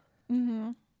 Right.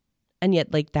 And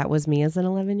yet, like, that was me as an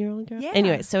 11-year-old girl. Yeah.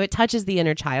 Anyway, so it touches the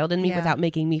inner child in me without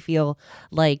making me feel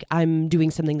like I'm doing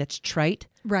something that's trite.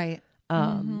 Right.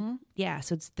 Yeah,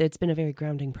 so it's been a very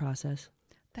grounding process.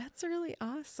 That's really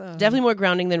awesome. Definitely more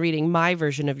grounding than reading my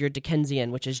version of your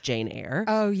Dickensian, which is Jane Eyre.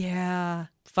 Oh, yeah.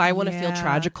 If I want to feel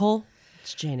tragical,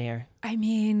 it's Jane Eyre. I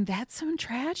mean, that's some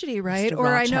tragedy, right? Mr.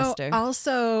 Or Rochester. I know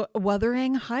also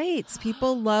Wuthering Heights.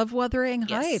 People love Wuthering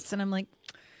Heights. And I'm like,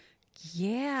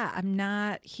 yeah, I'm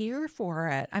not here for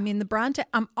it. I mean,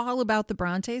 I'm all about the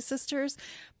Bronte sisters,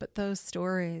 but those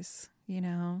stories, you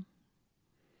know.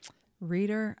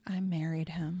 Reader, I married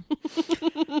him.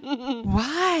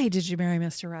 Why did you marry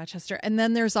Mr. Rochester? And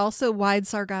then there's also Wide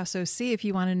Sargasso Sea, if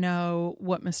you want to know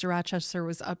what Mr. Rochester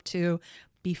was up to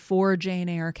before Jane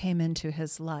Eyre came into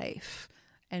his life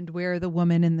and where the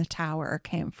woman in the tower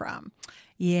came from.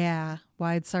 Yeah,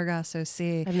 Wide Sargasso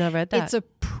Sea. I've never read that. It's a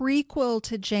prequel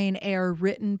to Jane Eyre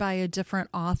written by a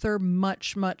different author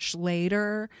much, much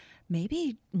later.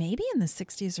 Maybe in the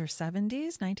 60s or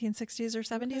 70s, 1960s or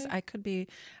 70s. I could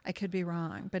be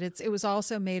wrong, but it was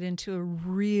also made into a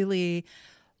really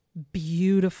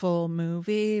beautiful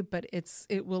movie, but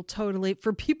it will totally,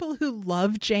 for people who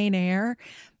love Jane Eyre,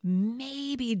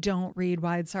 maybe don't read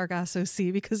Wide Sargasso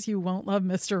Sea because you won't love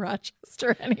Mr.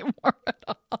 Rochester anymore at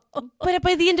all. But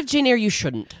by the end of Jane Eyre, you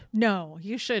shouldn't. No,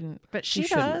 you shouldn't, but she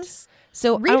shouldn't. does.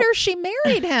 So Reader, she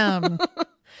married him.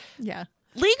 Yeah.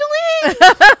 Legally.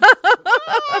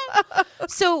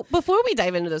 So before we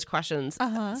dive into those questions,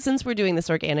 since we're doing this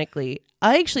organically,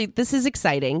 this is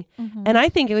exciting. And I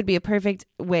think it would be a perfect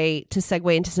way to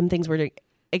segue into some things we're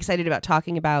excited about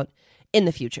talking about in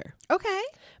the future. Okay.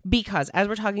 because as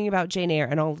we're talking about Jane Eyre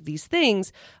and all of these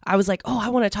things, I was like, oh, I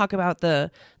want to talk about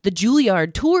the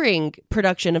Juilliard touring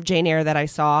production of Jane Eyre that I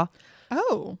saw.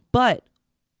 Oh. But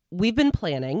we've been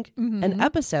planning an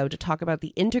episode to talk about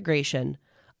the integration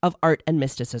of art and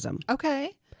mysticism.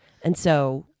 Okay. And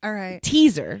so, all right.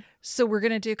 Teaser. So we're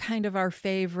going to do kind of our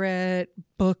favorite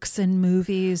books and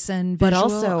movies and but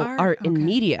visual also art in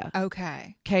media.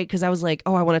 Okay. Okay, because I was like,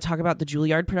 oh, I want to talk about the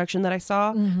Juilliard production that I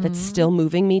saw that's still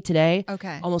moving me today.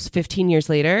 Okay. Almost 15 years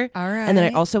later. All right. And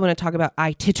then I also want to talk about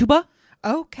I, Tituba.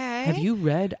 Okay. Have you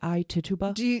read I,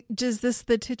 Tituba? Does this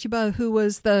the Tituba who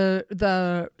was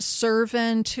the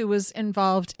servant who was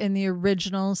involved in the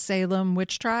original Salem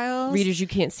witch trials? Readers, you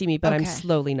can't see me, but I'm Okay.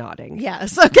 slowly nodding.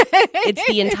 Yes. Okay. It's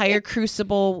the entire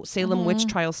Crucible Salem witch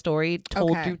trial story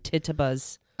told Okay. through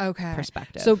Tituba's Okay.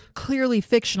 perspective. So clearly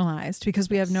fictionalized because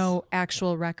we have no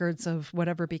actual records of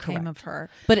whatever became of her.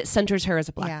 But it centers her as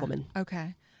a black Yeah. woman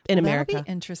Okay. in That'll America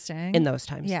be interesting. in those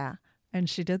times. Yeah. And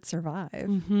she did survive.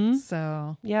 Mm-hmm.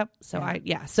 So Yep. So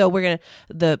Yeah. So we're gonna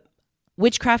the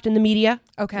witchcraft in the media.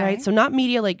 okay. Right. So not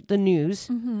media like the news,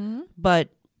 but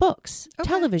books, Okay.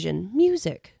 television,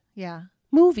 music, Yeah.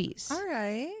 movies, All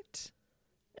right.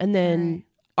 and then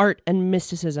All right. art and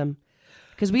mysticism.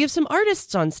 Because we have some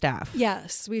artists on staff.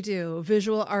 Yes, we do.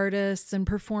 Visual artists and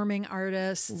performing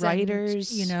artists,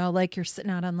 Writers. and, like you're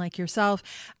not unlike yourself.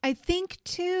 I think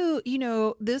too,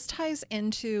 this ties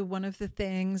into one of the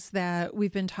things that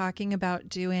we've been talking about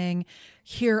doing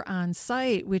here on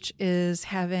site, which is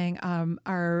having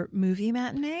our movie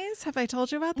matinees. Have I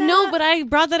told you about that? No, but I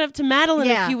brought that up to Madeline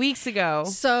Yeah. a few weeks ago.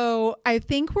 So I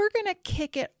think we're going to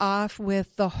kick it off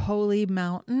with The Holy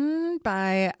Mountain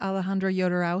by Alejandro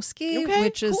Jodorowsky, Okay,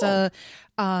 which is cool.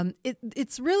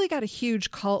 it's really got a huge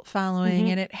cult following,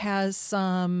 and it has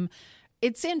some.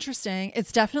 It's interesting.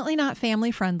 It's definitely not family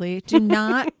friendly. Do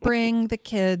not bring the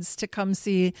kids to come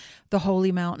see The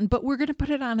Holy Mountain, but we're going to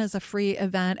put it on as a free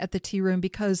event at the Tea Room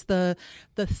because the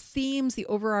themes, the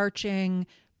overarching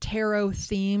tarot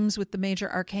themes with the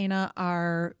major arcana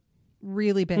are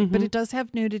really big, but it does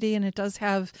have nudity and it does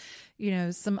have,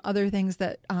 some other things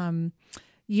that,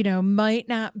 might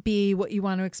not be what you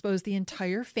want to expose the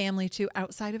entire family to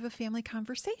outside of a family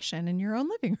conversation in your own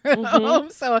living room.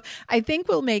 So I think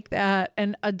we'll make that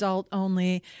an adult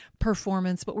only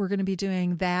performance, but we're going to be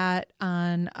doing that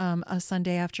on a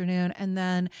Sunday afternoon. And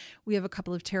then we have a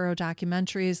couple of tarot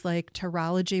documentaries like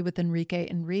Tarology with Enrique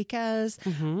Enriquez,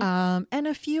 and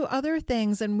a few other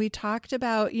things. And we talked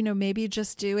about, maybe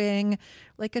just doing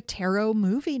like a tarot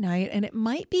movie night, and it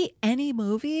might be any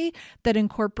movie that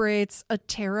incorporates a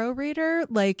tarot reader.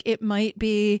 Like it might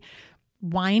be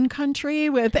Wine Country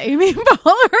with Amy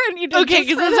Poehler, and Okay,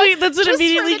 because that's what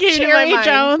immediately came to my Cherry mind.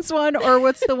 Jones one, or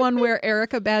what's the one where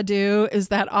Erica Badu is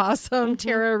that awesome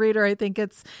tarot reader? I think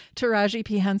it's Taraji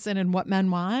P. Henson and What Men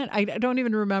Want. I don't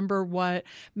even remember what.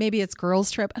 Maybe it's Girls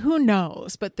Trip. Who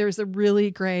knows? But there's a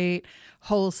really great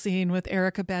whole scene with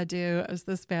Erica Badu as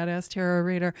this badass tarot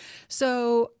reader.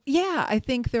 So yeah, I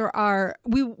think there are.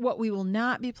 What we will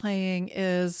not be playing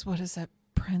is, what is it?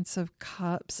 Prince of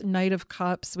Cups, Knight of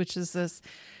Cups, which is this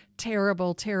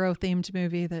terrible tarot themed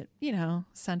movie that,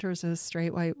 centers a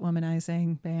straight white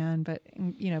womanizing man, but,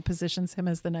 positions him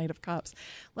as the Knight of Cups.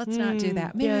 Let's not do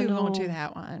that. Maybe we won't do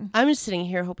that one. I'm just sitting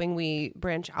here hoping we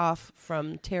branch off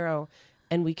from tarot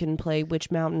and we can play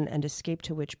Witch Mountain and escape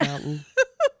to Witch Mountain.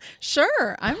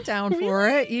 Sure. I'm down for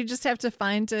it. You just have to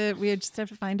find it. We just have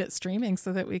to find it streaming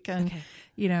so that we can,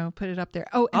 put it up there.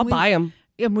 Oh, and I'll buy them.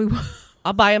 And we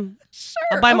I'll buy them. Sure.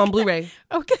 I'll buy them on Blu-ray.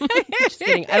 Okay. Just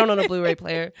kidding. I don't own a Blu-ray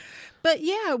player. But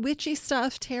yeah, witchy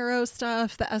stuff, tarot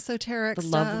stuff, the esoteric The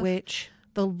stuff. Love Witch.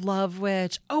 The Love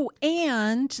Witch. Oh,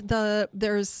 and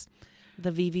there's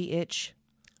The VV Itch.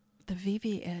 the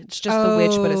VV Itch. It's just the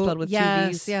witch, but it's spelled with two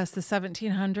Vs. Yes, the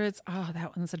 1700s. Oh,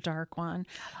 that one's a dark one.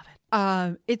 I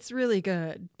love it. It's really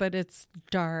good, but it's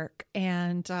dark.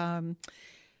 And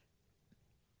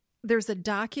there's a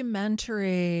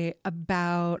documentary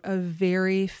about a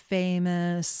very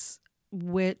famous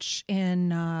witch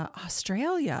in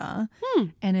Australia.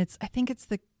 And I think it's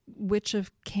the Witch of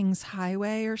King's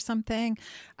Highway or something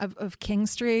of King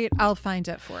Street. I'll find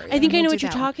it for you. I think and I know we'll what do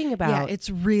you're that one. talking about. Yeah, it's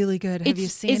really good. Have you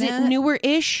seen Is it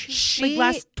newer-ish? She-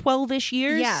 Like last 12-ish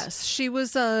years? Yes, she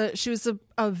was a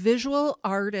visual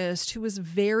artist who was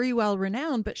very well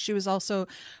renowned, but she was also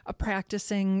a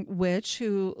practicing witch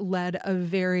who led a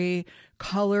very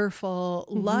colorful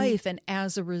life. And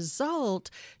as a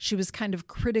result, she was kind of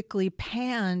critically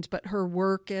panned, but her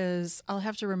work is, I'll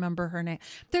have to remember her name.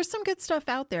 There's some good stuff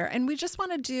out there. And we just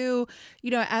want to do,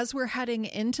 as we're heading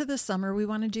into the summer, we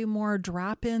want to do more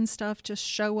drop-in stuff. Just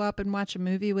show up and watch a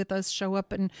movie with us, show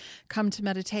up and come to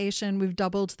meditation. We've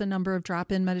doubled the number of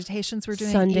drop-in meditations we're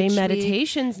doing Sunday each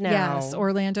meditations week. now. Yes,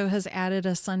 Orlando has added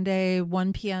a Sunday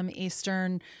 1 p.m.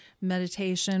 Eastern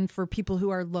meditation for people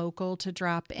who are local to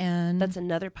drop in. That's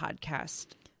another podcast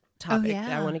topic.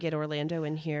 yeah. I want to get Orlando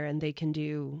in here, and we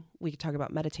could talk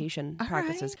about meditation All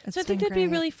practices. right. So I It's think been that'd be a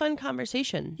great. really fun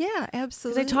conversation. Yeah,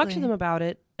 absolutely. Because I talked to them about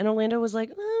it, and Orlando was like,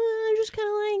 I just kind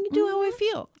of like do how I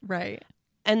feel. Right.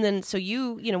 And then, so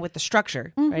you with the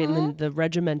structure, right? And then the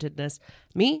regimentedness.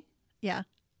 Me, Yeah.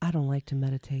 I don't like to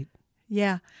meditate.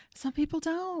 Yeah. Some people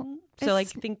don't. So I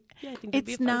It's- think it'd be a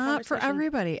it's fun not for conversation.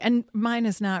 everybody. And mine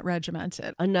is not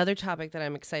regimented. Another topic that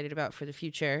I'm excited about for the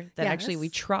future that actually we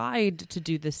Yes. tried to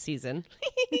do this season,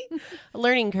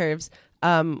 learning curves,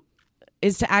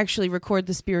 is to actually record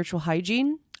the spiritual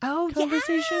hygiene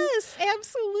conversation. Yes,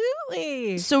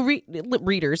 absolutely. So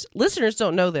listeners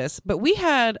don't know this, but we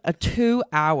had a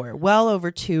well over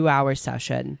 2 hour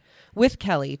session with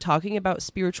Kelly talking about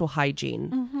spiritual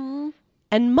hygiene.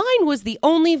 And mine was the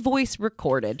only voice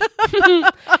recorded.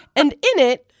 And in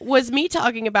it was me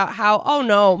talking about how, oh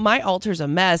no, my altar's a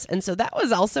mess. And so that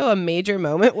was also a major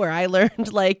moment where I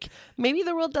learned, like, maybe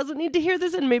the world doesn't need to hear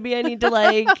this and maybe I need to,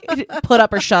 like, put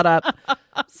up or shut up.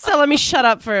 So let me shut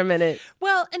up for a minute.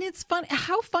 Well, and it's fun.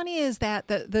 How funny is that?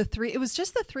 The three, it was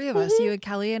just the three of us, you and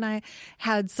Kelly and I,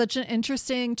 had such an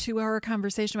interesting 2 hour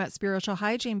conversation about spiritual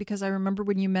hygiene, because I remember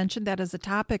when you mentioned that as a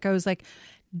topic, I was like,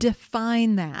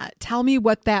 define that. Tell me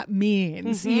what that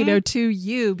means, to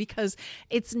you, because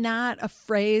it's not a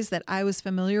phrase that I was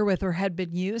familiar with or had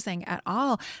been using at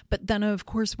all. But then, of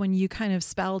course, when you kind of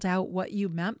spelled out what you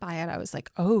meant by it, I was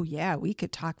like, oh yeah, we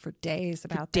could talk for days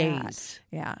about that. days.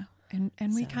 Yeah.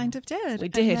 And we kind of did. We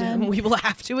did. And And we will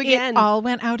have to again. it all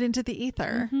went out into the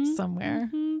ether somewhere.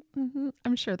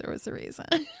 I'm sure there was a reason.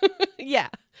 Yeah.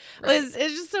 Well, it's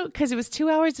just so, because it was 2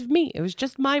 hours of me. It was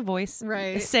just my voice.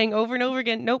 Right. Saying over and over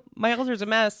again, nope, my altar's a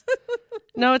mess.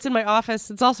 No, it's in my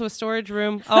office. It's also a storage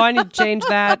room. Oh, I need to change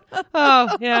that.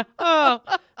 Oh, yeah. Oh.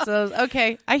 So,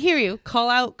 okay. I hear you. Call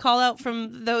out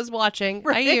from those watching.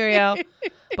 Right. I hear you.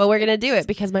 But we're going to do it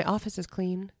because my office is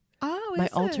clean. Oh, My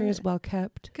altar is well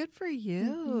kept. good for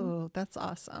you. That's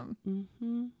awesome.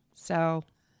 So,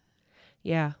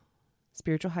 yeah.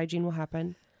 Spiritual hygiene will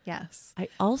happen. Yes. I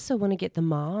also want to get the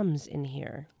moms in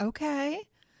here. Okay.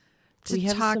 To We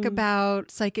have talk some- about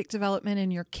psychic development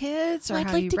in your kids, or I'd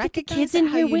how like you to get the recognize kids it, in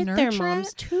how here you with their nurture moms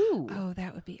it. too. Oh,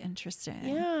 that would be interesting.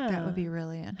 Yeah. That would be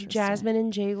really interesting. Jasmine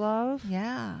and J Love.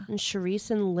 Yeah. And Charisse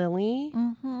and Lily.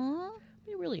 Mm-hmm.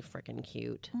 Be really freaking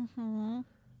cute.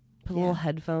 Put little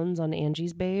headphones on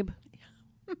Angie's babe,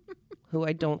 who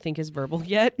I don't think is verbal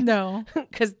yet No.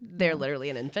 because they're literally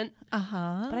an infant.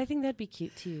 Uh-huh. But I think that'd be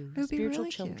cute too. It would be Spiritual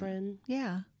really cute. children.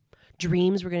 Yeah.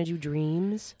 Dreams. We're going to do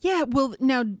dreams. Yeah, well,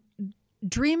 now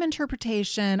dream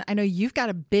interpretation, I know you've got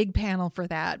a big panel for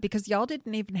that, because y'all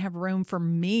didn't even have room for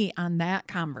me on that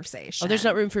conversation. Oh, there's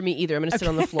not room for me either. I'm going to sit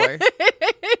on the floor.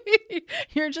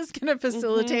 You're just going to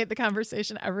facilitate the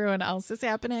conversation everyone else is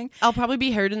happening. I'll probably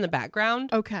be heard in the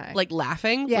background. Okay. Like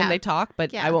laughing Yeah. when they talk,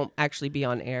 but Yeah. I won't actually be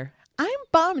on air. I'm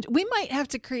bummed. We might have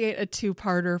to create a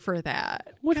 2-parter for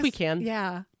that. Which we 'Cause- can.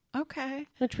 Yeah. Okay.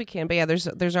 Which we can. But yeah,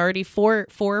 there's already four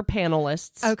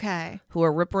panelists Okay. who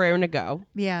are rip raring to go.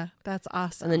 Yeah, that's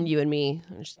awesome. And then you and me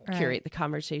just Right. curate the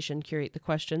conversation, curate the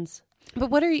questions. But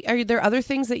what are there other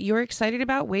things that you're excited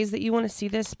about? Ways that you want to see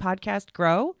this podcast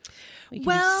grow? We can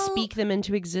Well, speak them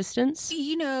into existence.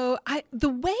 The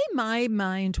way my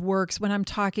mind works when I'm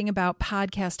talking about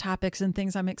podcast topics and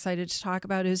things I'm excited to talk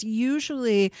about is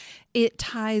usually it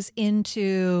ties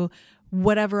into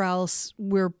whatever else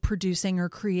we're producing or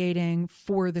creating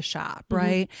for the shop,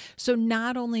 right? So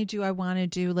not only do I want to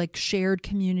do like shared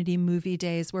community movie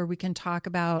days where we can talk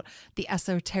about the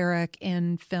esoteric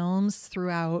in films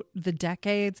throughout the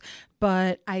decades,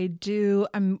 but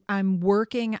I'm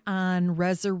working on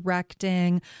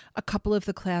resurrecting a couple of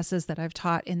the classes that I've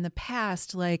taught in the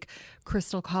past, like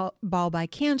Crystal Ball by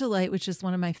Candlelight, which is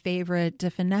one of my favorite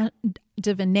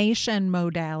divination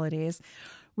modalities,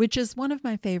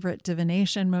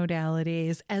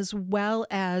 as well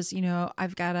as,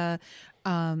 I've got a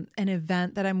an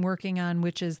event that I'm working on,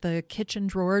 which is the kitchen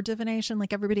drawer divination.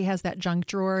 Like everybody has that junk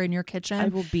drawer in your kitchen. I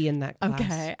will be in that class.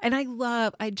 Okay. And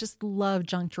I just love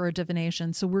junk drawer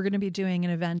divination. So we're going to be doing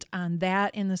an event on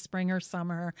that in the spring or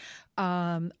summer.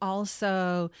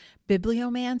 Also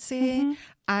bibliomancy.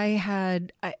 I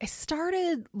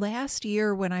started last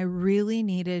year when I really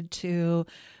needed to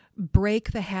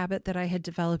break the habit that I had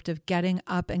developed of getting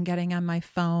up and getting on my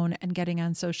phone and getting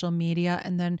on social media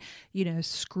and then,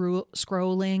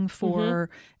 scrolling for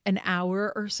an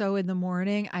hour or so in the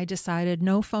morning. I decided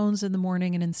no phones in the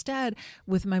morning. And instead,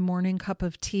 with my morning cup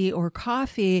of tea or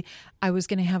coffee, I was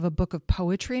going to have a book of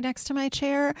poetry next to my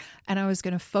chair, and I was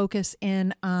going to focus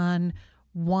in on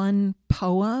one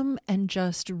poem and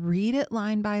just read it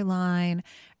line by line,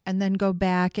 and then go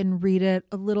back and read it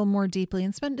a little more deeply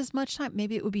and spend as much time.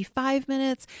 Maybe it would be 5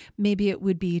 minutes, maybe it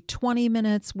would be 20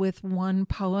 minutes with one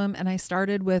poem. And I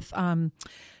started with one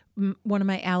of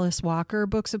my Alice Walker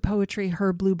books of poetry,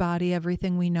 Her Blue Body,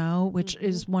 Everything We Know, which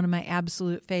is one of my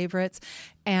absolute favorites.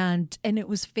 And it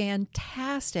was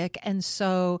fantastic. And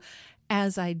so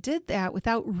as I did that,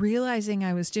 without realizing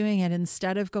I was doing it,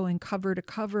 instead of going cover to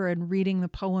cover and reading the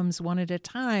poems one at a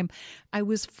time, I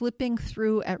was flipping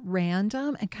through at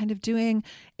random and kind of doing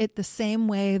it the same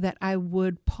way that I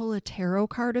would pull a tarot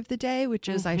card of the day, which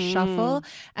is I shuffle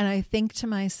and I think to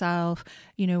myself,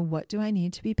 what do I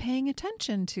need to be paying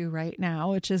attention to right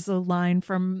now? Which is a line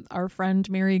from our friend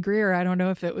Mary Greer. I don't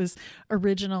know if it was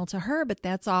original to her, but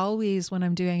that's always when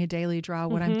I'm doing a daily draw,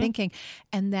 what I'm thinking.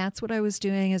 And that's what I was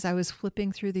doing as I was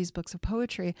flipping through these books of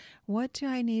poetry. What do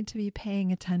I need to be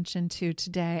paying attention to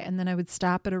today? And then I would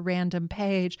stop at a random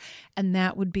page and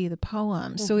that would be the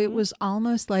poem. So it was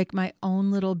almost like my own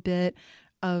little bit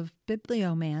of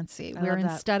bibliomancy, where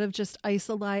instead of just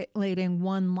isolating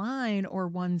one line or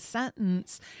one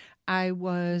sentence, I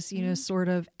was, sort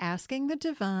of asking the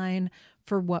divine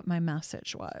for what my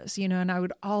message was, and I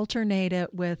would alternate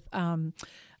it with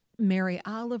Mary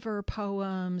Oliver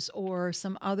poems or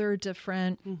some other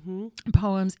different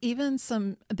poems. Even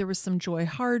there was some Joy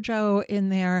Harjo in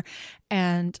there,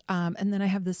 and then I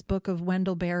have this book of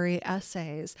Wendell Berry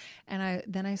essays, and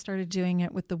I started doing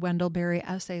it with the Wendell Berry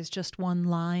essays, just one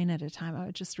line at a time. I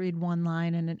would just read one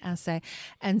line in an essay,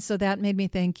 and so that made me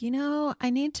think, I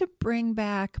need to bring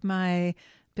back my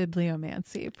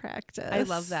bibliomancy practice. I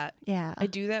love that. Yeah, I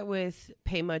do that with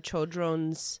Pema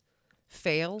Chodron's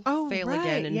fail right,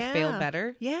 again and fail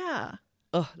better. Yeah.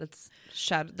 Oh, that's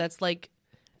like,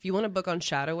 if you want a book on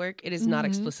shadow work, it is not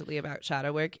explicitly about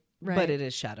shadow work, but it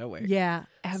is shadow work. Yeah,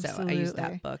 absolutely. So I use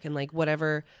that book and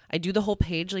whatever, I do the whole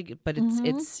page, but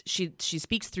it's she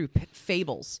speaks through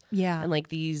fables. Yeah. And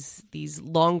these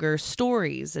longer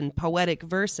stories and poetic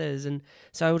verses. And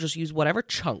so I will just use whatever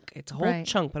chunk. It's a whole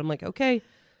chunk, but I'm like, okay,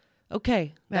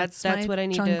 that's what I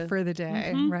need chunk for the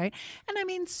day, right? And I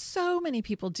mean, so many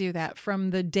people do that,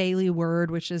 from the Daily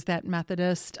Word, which is that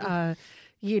Methodist, what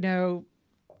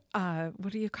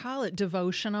do you call it?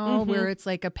 Devotional, where it's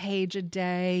like a page a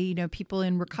day. People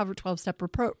in 12-step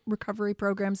recovery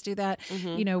programs do that.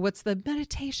 What's the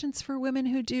meditations for women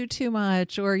who do too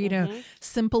much, or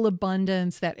Simple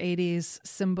Abundance, that 80s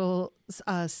symbol,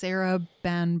 Sarah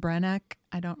Ben Brennick.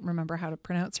 I don't remember how to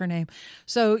pronounce her name.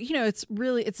 So,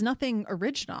 it's nothing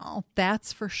original.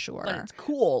 That's for sure. But it's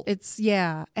cool.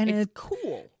 And it's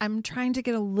cool. I'm trying to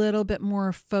get a little bit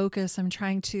more focus. I'm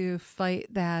trying to fight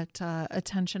that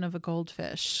attention of a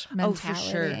goldfish mentality. Oh, for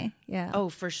sure. Yeah. Oh,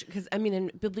 for sure. Because,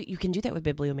 you can do that with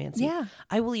bibliomancy. Yeah.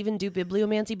 I will even do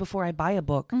bibliomancy before I buy a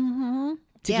book.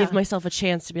 To give myself a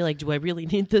chance to be like, do I really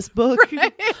need this book?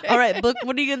 Right. All right, book,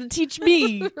 what are you going to teach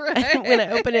me? Right. When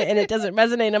I open it and it doesn't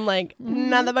resonate, I'm like,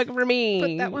 not the book for me.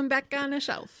 Put that one back on a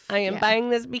shelf. I am buying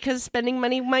this because spending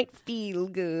money might feel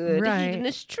good. Right.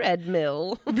 Hedonist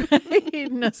treadmill.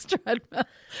 Hedonist treadmill.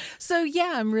 So,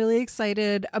 I'm really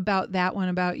excited about that one,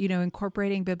 about,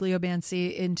 incorporating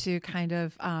bibliomancy into kind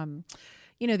of...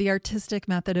 the artistic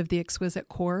method of the exquisite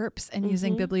corpse, and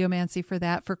using bibliomancy for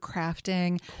that, for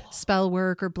crafting spell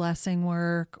work or blessing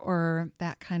work or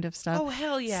that kind of stuff. Oh,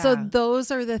 hell yeah. So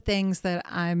those are the things that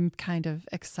I'm kind of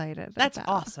excited about. That's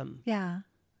awesome. Yeah.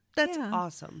 That's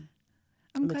awesome.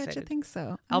 I'm glad excited. you think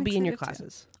so. I'll be in your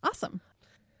classes. Too. Awesome.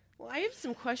 Well, I have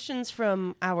some questions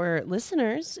from our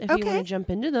listeners, if you want to jump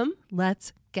into them.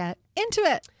 Let's get into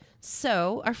it.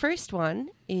 So our first one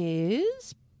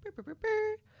is...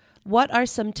 What are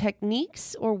some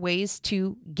techniques or ways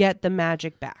to get the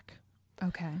magic back?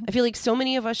 Okay. I feel like so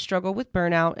many of us struggle with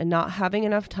burnout and not having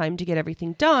enough time to get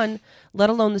everything done,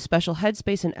 let alone the special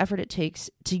headspace and effort it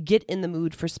takes to get in the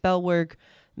mood for spell work,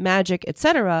 magic,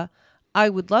 etc. I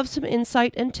would love some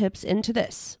insight and tips into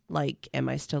this. Like, am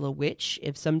I still a witch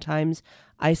if sometimes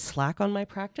I slack on my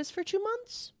practice for 2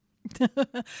 months?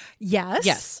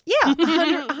 Yes. Yeah.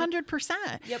 100%.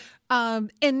 Yep.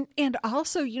 And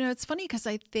also, it's funny because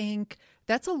I think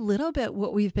that's a little bit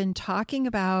what we've been talking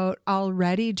about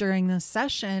already during this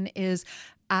session is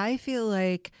I feel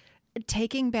like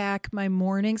taking back my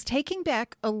mornings, taking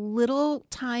back a little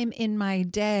time in my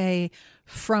day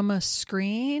from a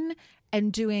screen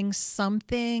and doing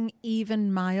something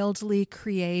even mildly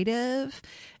creative,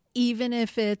 even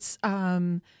if it's,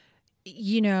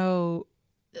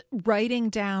 writing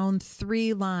down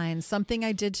 3 lines, something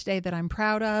I did today that I'm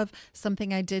proud of,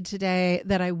 something I did today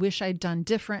that I wish I'd done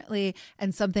differently,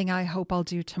 and something I hope I'll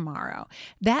do tomorrow.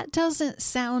 That doesn't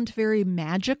sound very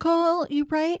magical,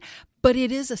 right? But it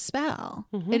is a spell.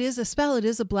 Mm-hmm. It is a spell. It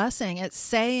is a blessing. It's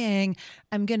saying,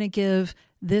 I'm going to give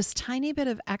this tiny bit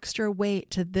of extra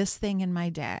weight to this thing in my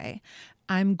day.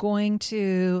 I'm going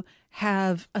to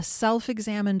have a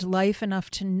self-examined life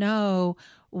enough to know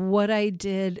what I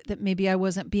did that maybe I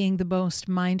wasn't being the most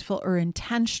mindful or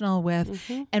intentional with,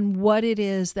 mm-hmm. and what it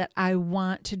is that I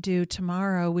want to do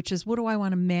tomorrow, which is what do I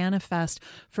want to manifest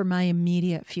for my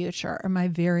immediate future or my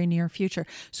very near future.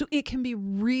 So it can be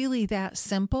really that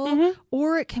simple, mm-hmm.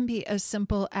 or it can be as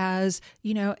simple as,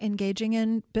 engaging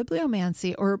in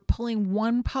bibliomancy or pulling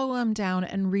one poem down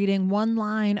and reading one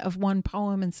line of one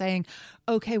poem and saying,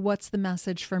 okay, what's the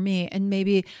message for me? And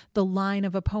maybe the line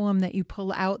of a poem that you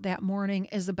pull out that morning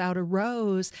is about a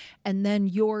rose. And then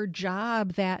your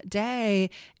job that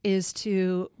day is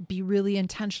to be really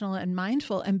intentional and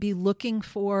mindful and be looking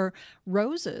for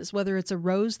roses, whether it's a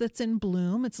rose that's in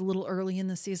bloom, it's a little early in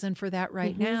the season for that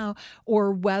right mm-hmm. now,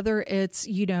 or whether it's,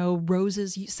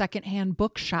 Rose's secondhand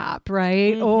bookshop,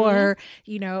 right? Mm-hmm. Or,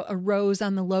 a rose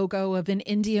on the logo of an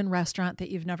Indian restaurant that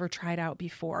you've never tried out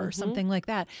before, mm-hmm. or something like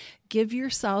that. Give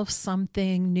yourself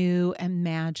something new and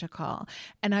magical.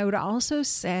 And I would also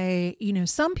say,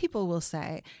 some people will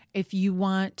say, if you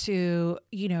want to,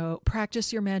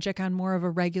 practice your magic on more of a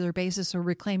regular basis or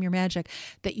reclaim your magic,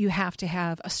 that you have to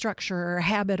have a structure or a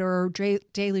habit or a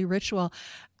daily ritual.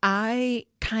 I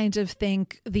kind of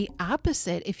think the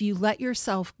opposite. If you let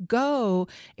yourself go,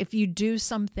 if you do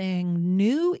something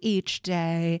new each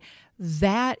day,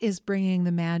 that is bringing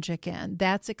the magic in.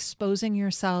 That's exposing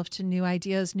yourself to new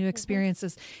ideas, new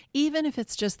experiences. Mm-hmm. Even if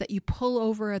it's just that you pull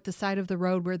over at the side of the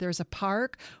road where there's a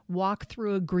park, walk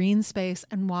through a green space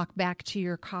and walk back to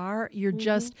your car, you're mm-hmm.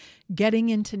 just getting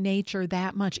into nature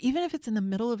that much. Even if it's in the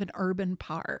middle of an urban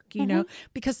park, mm-hmm.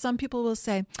 because some people will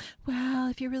say,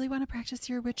 well, if you really want to practice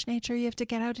your witch nature, you have to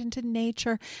get out into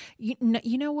nature.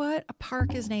 You know what? A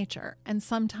park is nature. And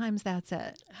sometimes that's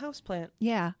it. A houseplant.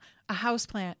 Yeah. A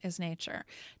houseplant is nature.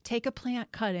 Take a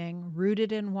plant cutting, root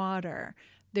it in water.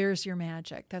 There's your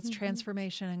magic. That's mm-hmm.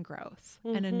 transformation and growth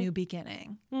mm-hmm. and a new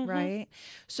beginning, mm-hmm. right?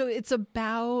 So it's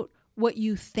about what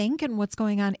you think and what's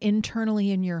going on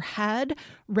internally in your head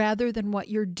rather than what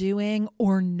you're doing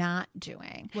or not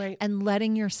doing, right? And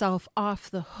letting yourself off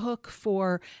the hook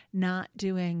for not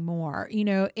doing more.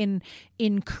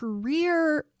 In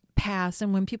career paths,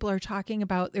 and when people are talking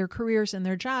about their careers and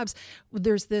their jobs,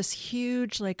 there's this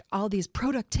huge, all these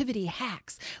productivity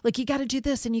hacks. You got to do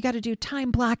this and you got to do time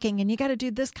blocking and you got to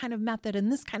do this kind of method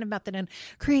and this kind of method and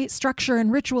create structure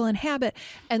and ritual and habit.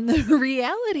 And the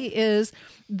reality is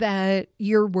that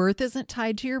your worth isn't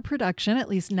tied to your production, at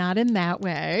least not in that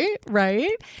way,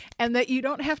 right? And that you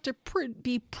don't have to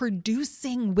be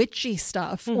producing witchy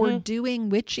stuff mm-hmm. or doing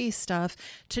witchy stuff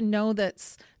to know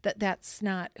that's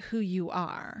not who you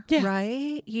are, yeah.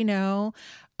 right?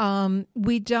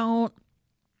 We don't,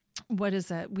 what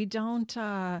is it? We don't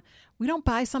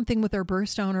buy something with our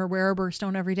birthstone or wear a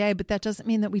birthstone every day, but that doesn't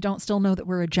mean that we don't still know that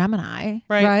we're a Gemini,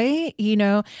 right?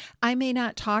 I may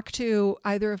not talk to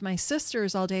either of my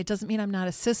sisters all day. It doesn't mean I'm not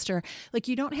a sister.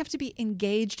 You don't have to be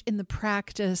engaged in the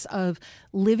practice of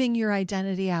living your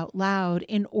identity out loud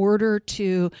in order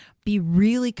to be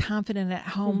really confident at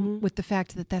home mm-hmm. with the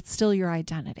fact that that's still your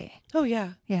identity. Oh,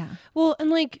 yeah. Yeah. Well,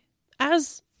 and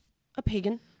as a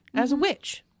pagan, mm-hmm. as a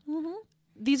witch, mm-hmm.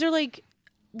 these are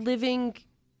living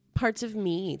parts of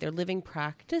me. They're living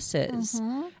practices.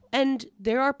 Mm-hmm. And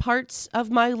there are parts of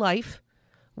my life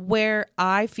where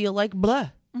I feel like blah.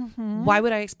 Mm-hmm. Why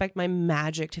would I expect my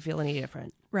magic to feel any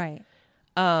different? Right.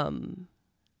 And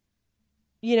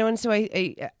so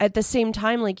I at the same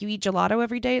time, you eat gelato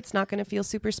every day, it's not going to feel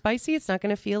super spicy. It's not going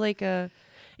to feel like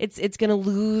it's going to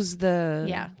lose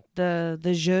the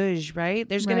zhuzh, right?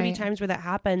 There's going to be times where that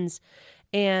happens.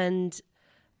 And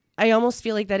I almost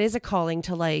feel like that is a calling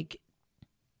to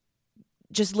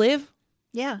just live.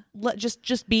 Yeah.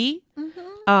 Just be.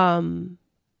 Mm-hmm.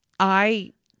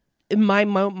 my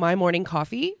morning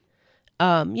coffee,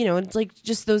 it's like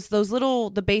just those little,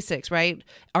 the basics, right?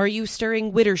 Are you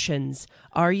stirring Widdershins?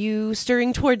 Are you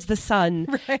stirring towards the sun?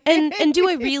 Right. And do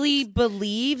I really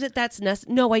believe that that's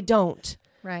necessary? No, I don't.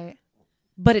 Right.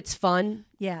 But it's fun.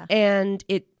 Yeah. And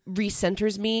it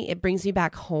recenters me. It brings me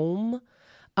back home.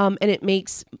 And it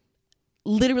makes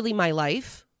literally my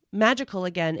life magical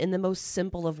again in the most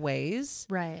simple of ways.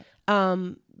 Right.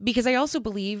 Because I also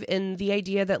believe in the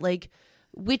idea that like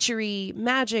witchery,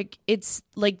 magic, it's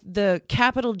like the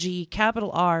capital G,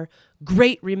 capital R,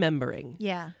 great remembering.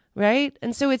 Yeah. Right?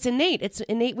 And so it's innate. It's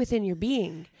innate within your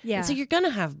being. Yeah. And so you're going to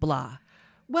have blah.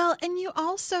 Well, and you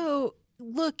also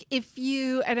look,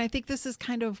 and I think this is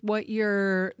kind of what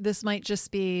this might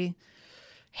just be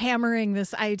hammering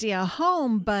this idea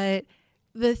home, but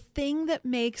the thing that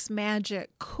makes magic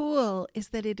cool is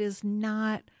that it is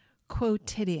not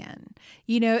quotidian.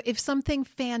 If something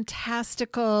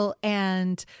fantastical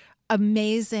and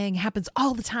amazing happens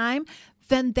all the time,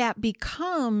 then that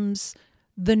becomes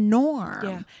the norm.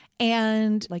 Yeah.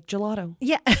 And like gelato.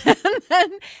 Yeah.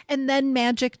 and then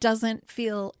magic doesn't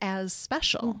feel as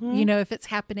special, if it's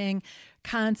happening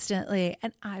constantly.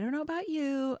 And I don't know about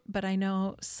you, but I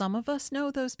know some of us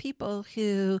know those people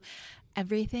who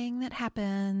everything that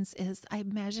happens is I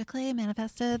magically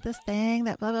manifested this thing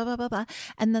that blah, blah, blah, blah, blah.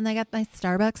 And then I got my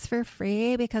Starbucks for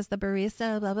free because the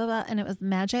barista, blah, blah, blah. And it was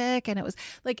magic. And it was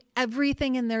like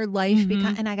everything in their life.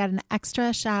 And I got an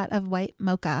extra shot of white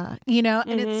mocha,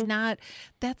 and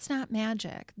that's not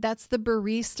magic. That's the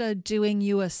barista doing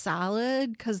you a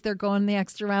solid because they're going the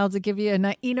extra mile to give you a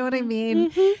night. You know what I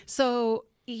mean? So,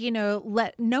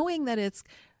 knowing that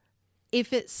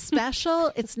if it's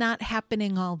special, it's not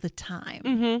happening all the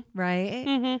time,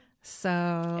 right? So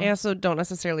I also don't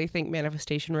necessarily think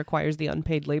manifestation requires the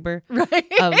unpaid labor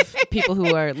right. of people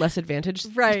who are less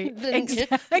advantaged. Right.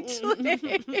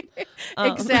 Exactly.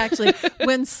 Exactly.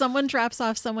 When someone drops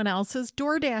off someone else's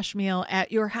DoorDash meal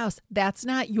at your house, that's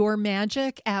not your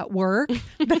magic at work.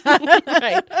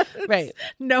 Right.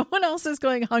 No one else is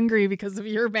going hungry because of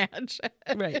your magic.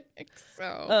 Right.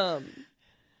 So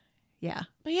yeah.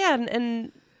 But yeah,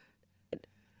 and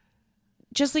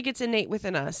just like it's innate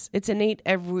within us, it's innate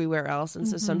everywhere else. And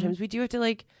so sometimes we do have to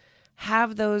like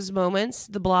have those moments,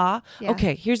 the blah. Yeah.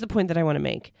 Okay, here's the point that I want to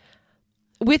make.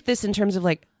 With this in terms of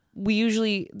like,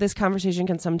 this conversation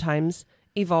can sometimes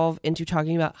evolve into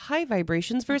talking about high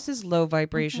vibrations versus low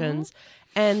vibrations.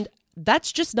 And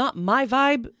that's just not my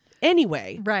vibe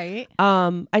anyway. Right.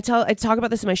 I talk about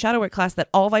this in my shadow work class that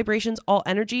all vibrations, all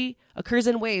energy occurs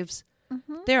in waves.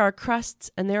 There are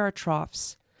crusts and there are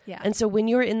troughs. Yeah. And so when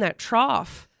you're in that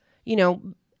trough,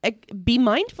 be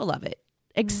mindful of it,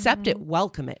 accept it,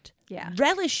 welcome it,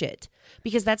 relish it,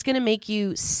 because that's going to make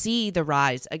you see the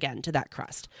rise again to that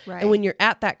crust. Right. And when you're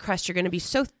at that crust, you're going to be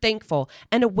so thankful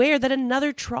and aware that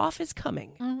another trough is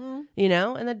coming, and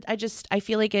then I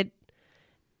feel like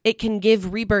it can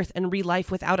give rebirth and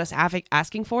relife without us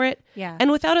asking for it. Yeah.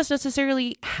 And without us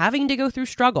necessarily having to go through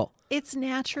struggle. It's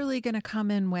naturally going to come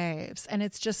in waves, and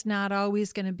it's just not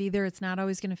always going to be there. It's not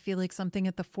always going to feel like something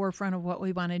at the forefront of what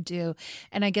we want to do.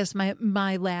 And I guess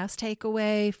my last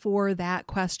takeaway for that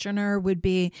questioner would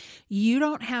be, you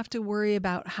don't have to worry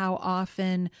about how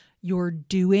often you're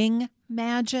doing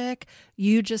magic.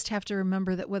 You just have to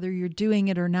remember that whether you're doing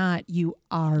it or not, you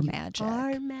are magic.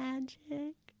 Are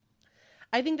magic.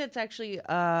 I think that's actually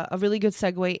a really good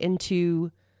segue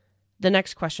into the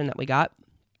next question that we got,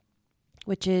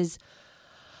 which is,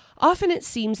 often it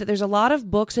seems that there's a lot of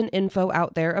books and info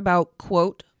out there about,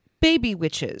 quote, baby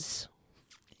witches.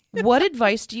 What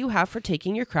advice do you have for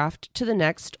taking your craft to the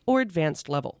next or advanced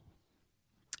level?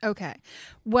 Okay.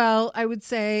 Well, I would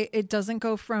say it doesn't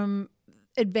go from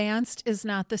advanced is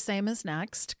not the same as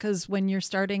next, because when you're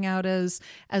starting out as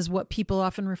what people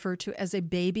often refer to as a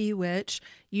baby witch,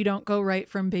 you don't go right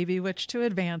from baby witch to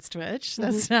advanced witch.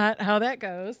 That's not how that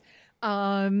goes.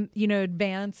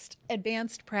 Advanced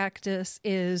practice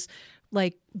is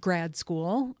like grad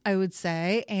school, I would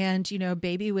say. And,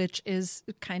 baby witch is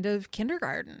kind of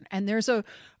kindergarten. And there's a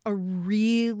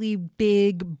really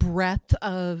big breadth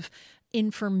of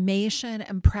information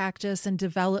and practice and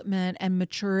development and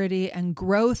maturity and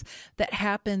growth that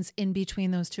happens in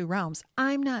between those two realms.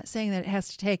 I'm not saying that it has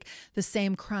to take the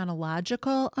same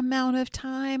chronological amount of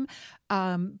time,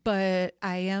 But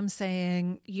I am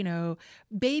saying,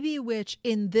 baby witch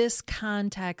in this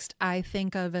context, I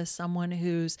think of as someone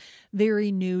who's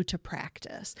very new to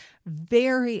practice.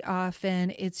 Very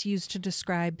often it's used to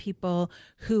describe people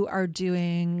who are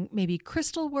doing maybe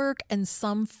crystal work and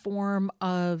some form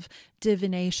of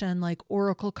divination like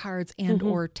oracle cards and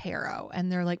or tarot,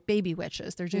 and they're like baby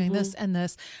witches. They're doing this and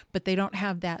this, but they don't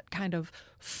have that kind of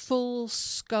full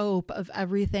scope of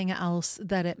everything else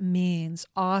that it means.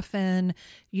 Often,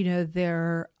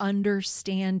 their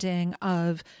understanding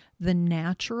of the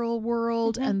natural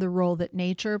world and the role that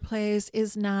nature plays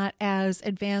is not as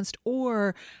advanced,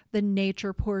 or the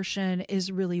nature portion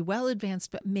is really well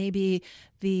advanced, but maybe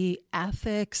the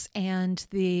ethics and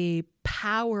the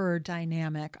power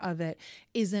dynamic of it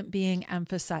isn't being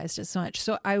emphasized as much.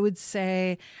 So I would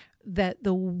say that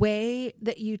the way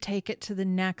that you take it to the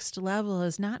next level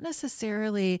is not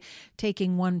necessarily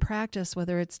taking one practice,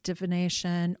 whether it's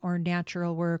divination or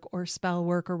natural work or spell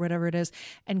work or whatever it is,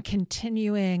 and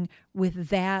continuing with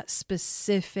that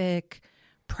specific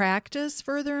practice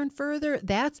further and further.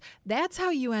 That's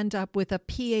how you end up with a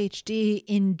PhD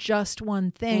in just one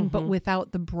thing, but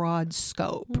without the broad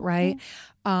scope, right?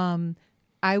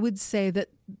 I would say that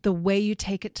the way you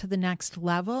take it to the next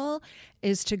level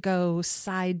is to go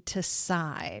side to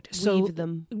side. Weave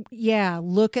them. Yeah.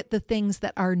 Look at the things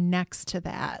that are next to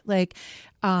that. Like,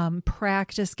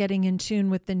 practice getting in tune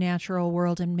with the natural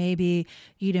world. And maybe,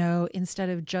 instead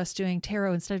of just doing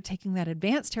tarot, instead of taking that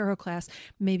advanced tarot class,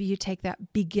 maybe you take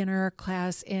that beginner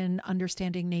class in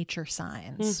understanding nature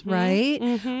signs, right?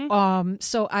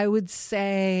 So I would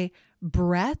say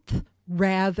breadth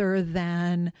rather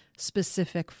than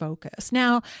specific focus.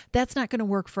 Now, that's not going to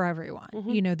work for everyone.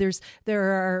 There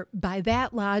are, by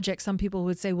that logic, some people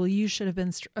would say, well, you should have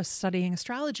been studying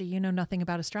astrology. You know nothing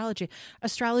about astrology.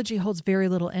 Astrology holds very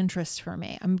little interest for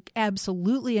me. I'm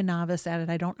absolutely a novice at it.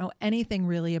 I don't know anything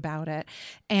really about it.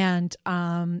 And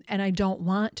I don't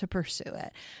want to pursue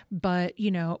it. But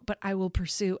I will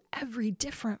pursue every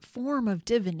different form of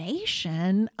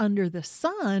divination under the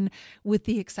sun, with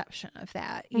the exception of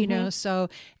that, so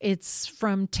it's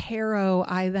from tarot.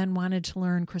 I then wanted to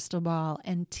learn crystal ball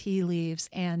and tea leaves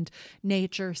and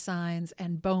nature signs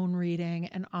and bone reading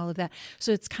and all of that.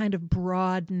 So it's kind of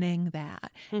broadening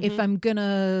that. If I'm going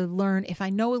to learn, if I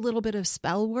know a little bit of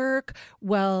spell work,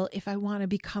 well, if I want to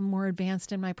become more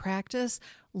advanced in my practice,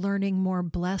 learning more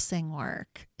blessing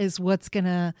work is what's going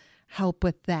to help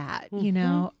with that,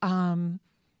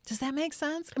 Does that make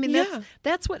sense? I mean,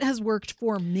 that's what has worked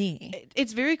for me.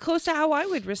 It's very close to how I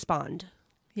would respond.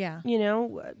 Yeah.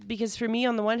 Because for me,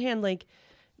 on the one hand, like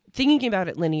thinking about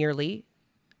it linearly,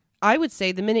 I would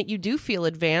say the minute you do feel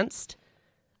advanced,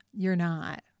 you're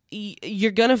not.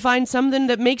 You're going to find something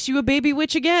that makes you a baby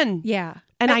witch again. Yeah.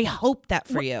 And I hope that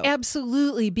for you.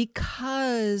 Absolutely,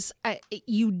 because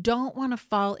you don't want to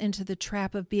fall into the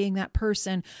trap of being that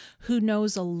person who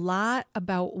knows a lot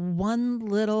about one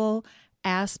little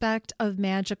aspect of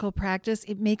magical practice.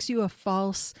 It makes you a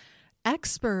false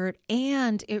expert,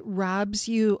 and it robs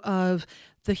you of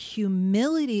the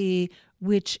humility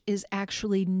which is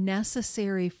actually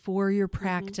necessary for your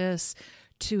practice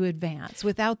to advance.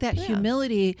 Without that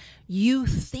humility, you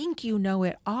think you know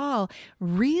it all.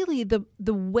 Really, the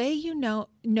way you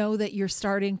know that you're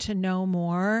starting to know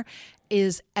more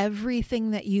is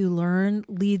everything that you learn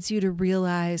leads you to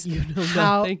realize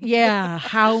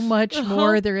how much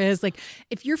more there is. Like,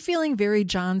 if you're feeling very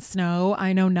Jon Snow,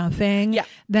 I know nothing,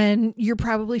 then you're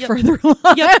probably further along.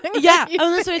 Yeah. And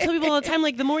that's what I tell people all the time.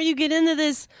 Like, the more you get into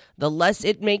this, the less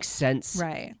it makes sense.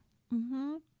 Right.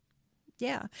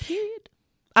 Yeah. Period.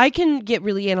 I can get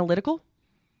really analytical.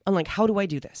 I'm like, how do I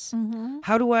do this?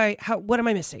 What am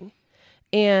I missing?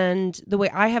 And the way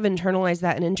I have internalized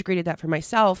that and integrated that for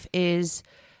myself is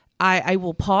I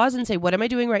will pause and say, what am I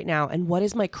doing right now? And what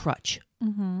is my crutch?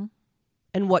 And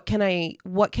what can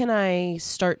I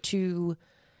start to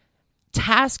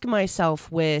task myself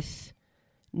with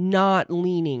not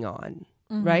leaning on,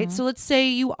 right? So let's say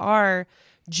you are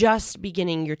just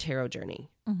beginning your tarot journey.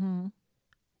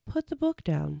 Put the book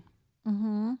down.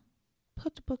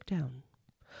 Put the book down.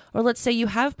 Or let's say you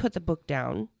have put the book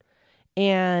down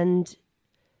and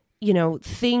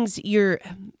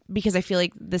because I feel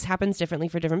like this happens differently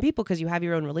for different people because you have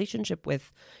your own relationship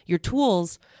with your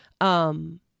tools.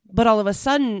 But all of a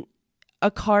sudden,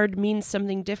 a card means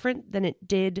something different than it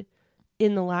did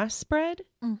in the last spread.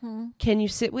 Can you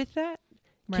sit with that?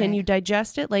 Right. Can you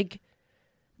digest it? Like,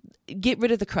 get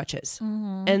rid of the crutches.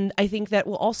 And I think that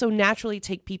will also naturally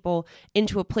take people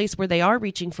into a place where they are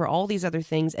reaching for all these other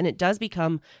things. And it does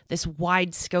become this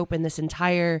wide scope and this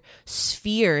entire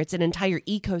sphere. It's an entire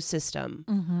ecosystem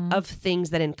of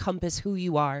things that encompass who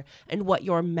you are and what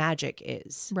your magic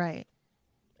is. Right.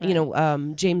 You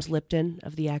know, James Lipton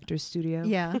of the Actors Studio.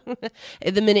 Yeah.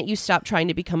 The minute you stop trying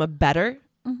to become a better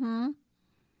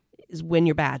is when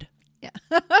you're bad.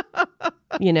 Yeah.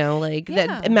 You know, like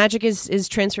Yeah. that magic is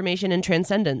transformation and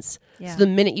transcendence. Yeah. So the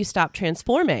minute you stop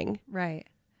transforming, Right.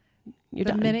 you're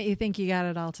The done. minute you think you got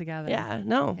it all together. Yeah,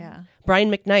 no. Yeah.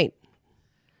 Brian McKnight,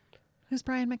 Who's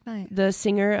Brian McKnight? the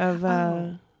singer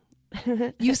of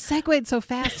You segued so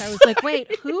fast. I was like,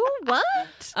 wait, who?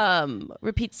 What?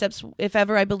 Repeat Steps. If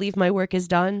ever I believe my work is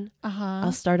done, Uh-huh.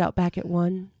 I'll start out back at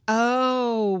 1.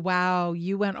 Oh, wow.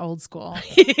 You went old school.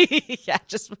 Yeah,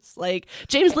 just was like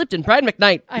James Lipton, Brian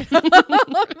McKnight.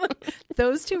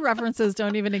 Those two references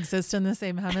don't even exist in the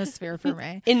same hemisphere for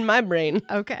me. In my brain.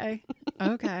 Okay.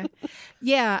 Okay.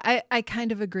 Yeah, I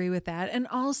kind of agree with that. And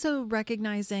also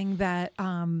recognizing that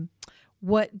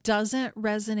what doesn't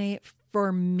resonate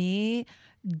for me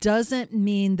doesn't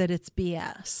mean that it's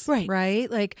BS. Right. Right?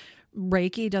 Like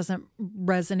Reiki doesn't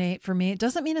resonate for me. It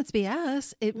doesn't mean it's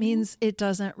BS. It means it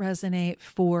doesn't resonate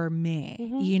for me.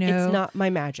 You know? It's not my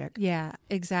magic. Yeah,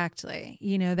 exactly.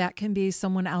 You know, that can be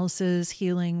someone else's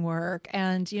healing work.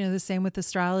 And, you know, the same with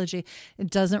astrology. It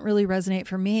doesn't really resonate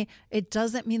for me. It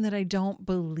doesn't mean that I don't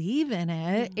believe in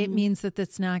it. It means that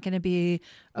that's not going to be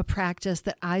a practice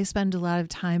that I spend a lot of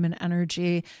time and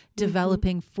energy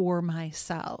developing for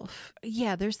myself.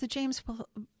 Yeah, there's the James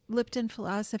Lipton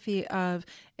philosophy of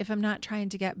if I'm not trying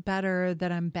to get better,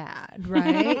 that I'm bad,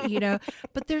 right? You know,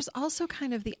 but there's also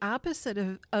kind of the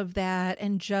opposite of that,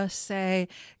 and just say,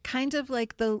 kind of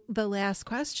like the last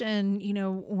question, you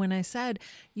know, when I said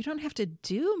you don't have to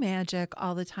do magic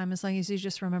all the time as long as you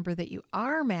just remember that you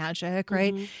are magic,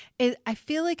 right? I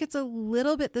feel like it's a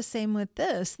little bit the same with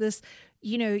this.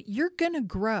 You know, you're going to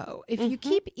grow. If you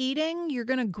keep eating, you're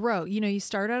going to grow. You know, you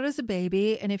start out as a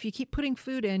baby, and if you keep putting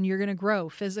food in, you're going to grow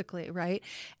physically, right?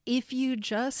 If you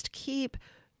just keep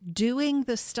doing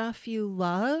the stuff you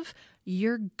love,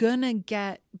 you're going to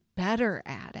get better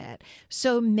at it.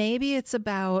 So maybe it's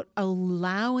about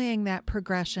allowing that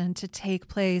progression to take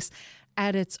place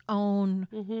at its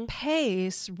own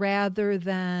pace rather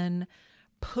than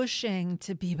pushing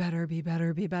to be better, be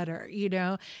better, be better. You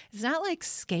know, it's not like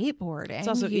skateboarding. It's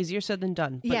also easier said than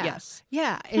done. But yes.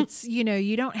 Yeah. It's, you know,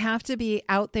 you don't have to be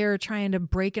out there trying to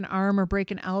break an arm or break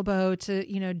an elbow to,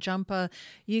 you know,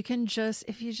 you can just,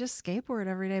 if you just skateboard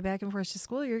every day back and forth to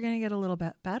school, you're going to get a little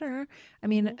bit better. I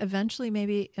mean, eventually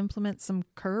maybe implement some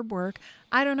curb work.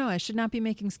 I don't know. I should not be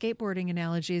making skateboarding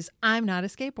analogies. I'm not a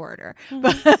skateboarder,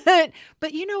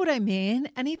 but you know what I mean?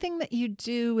 Anything that you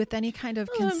do with any kind of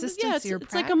consistency or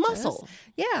practice. It's like a muscle.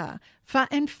 Yeah.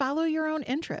 And follow your own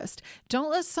interest. Don't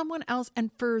let someone else. And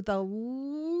for the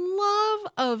love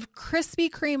of Krispy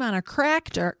Kreme on a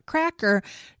cracker,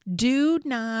 do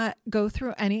not go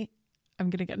through any. I'm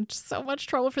going to get into so much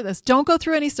trouble for this. Don't go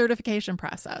through any certification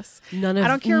process. I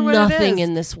don't care what it is. Nothing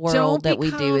in this world that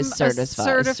we do is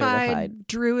certified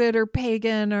druid or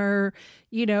pagan or,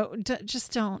 you know,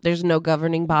 just don't. There's no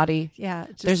governing body. Yeah.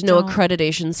 There's no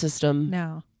accreditation system.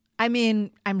 No. I mean,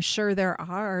 I'm sure there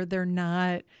are. They're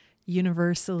not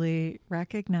universally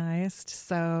recognized.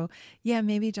 So, yeah,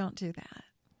 maybe don't do that.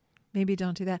 Maybe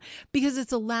don't do that because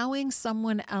it's allowing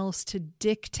someone else to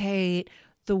dictate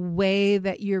the way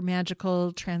that your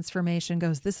magical transformation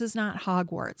goes. This is not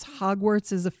Hogwarts.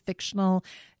 Hogwarts is a fictional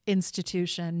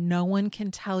institution. No one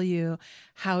can tell you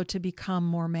how to become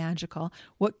more magical.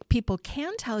 What people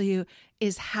can tell you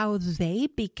is how they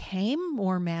became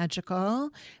more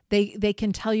magical. They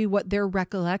can tell you what their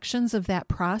recollections of that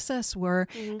process were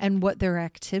and what their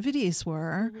activities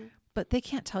were, but they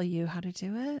can't tell you how to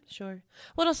do it. Sure.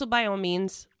 Well, also, by all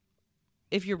means,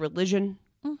 if your religion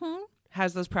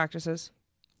has those practices,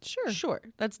 sure,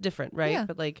 that's different, right? Yeah.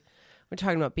 But like, we're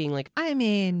talking about being like, I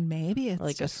mean, maybe it's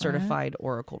like different. a certified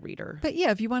oracle reader. But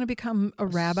yeah, if you want to become a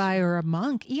rabbi or a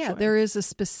monk, there is a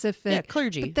specific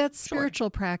clergy. But that's spiritual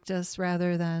practice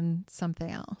rather than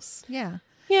something else. Yeah.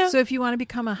 Yeah. So if you want to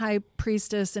become a high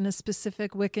priestess in a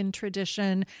specific Wiccan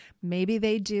tradition, maybe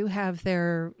they do have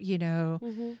their, you know,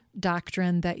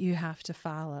 doctrine that you have to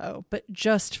follow. But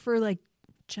just for like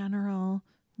general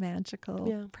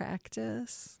magical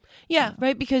practice. Yeah,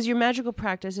 right, because your magical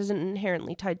practice isn't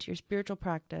inherently tied to your spiritual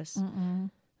practice.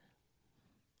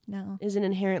 No. Isn't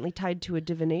inherently tied to a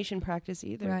divination practice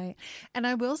either. Right. And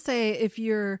I will say if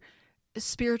you're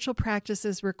spiritual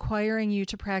practices requiring you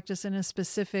to practice in a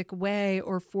specific way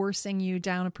or forcing you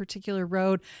down a particular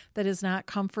road that is not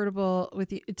comfortable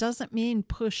with you, it doesn't mean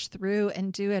push through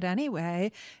and do it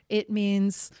anyway. It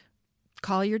means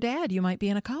call your dad. You might be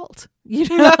in a cult, you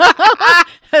know,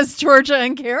 as Georgia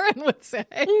and Karen would say.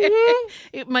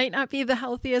 It might not be the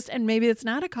healthiest, and maybe it's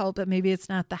not a cult, but maybe it's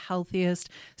not the healthiest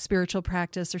spiritual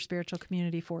practice or spiritual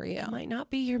community for you. It might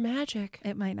not be your magic.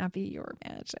 It might not be your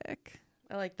magic.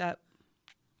 I like that.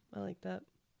 All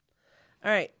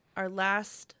right. Our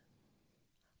last.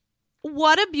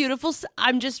 What a beautiful.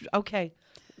 Okay.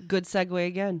 Good segue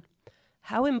again.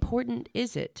 How important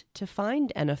is it to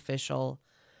find an official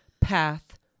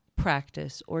path,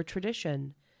 practice, or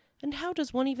tradition? And how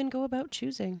does one even go about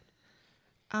choosing?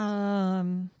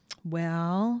 Well,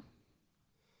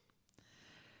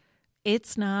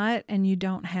 it's not, and you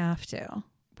don't have to,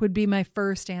 would be my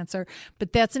first answer.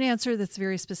 But that's an answer that's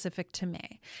very specific to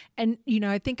me. And, you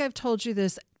know, I think I've told you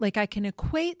this, like I can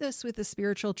equate this with a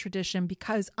spiritual tradition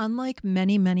because unlike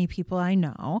many, many people I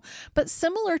know, but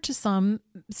similar to some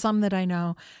that I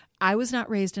know, I was not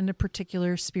raised in a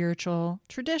particular spiritual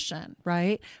tradition,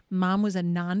 right? Mom was a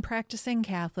non-practicing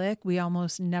Catholic. We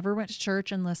almost never went to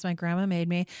church unless my grandma made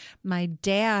me. My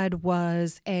dad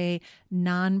was a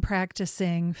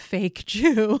non-practicing fake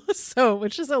Jew,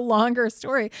 which is a longer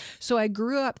story. So I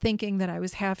grew up thinking that I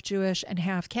was half Jewish and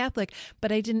half Catholic,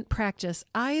 but I didn't practice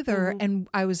either. And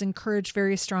I was encouraged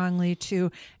very strongly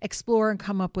to explore and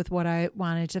come up with what I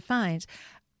wanted to find.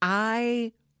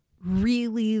 I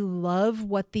really love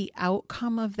what the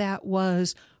outcome of that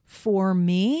was for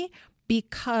me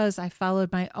because I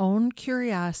followed my own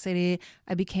curiosity.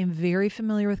 I became very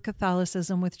familiar with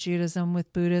Catholicism, with Judaism,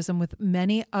 with Buddhism, with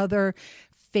many other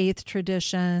faith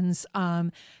traditions.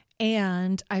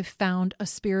 And I found a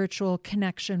spiritual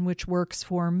connection which works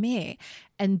for me.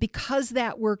 And because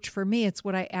that worked for me, it's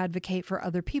what I advocate for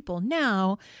other people.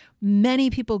 Now,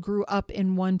 many people grew up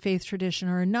in one faith tradition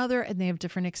or another, and they have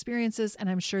different experiences, and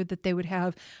I'm sure that they would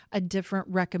have a different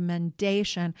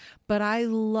recommendation. But I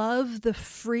love the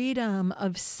freedom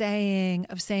of saying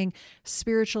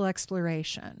spiritual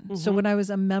exploration. So when I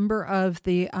was a member of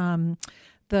the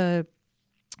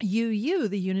UU,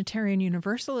 the Unitarian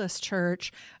Universalist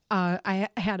Church, I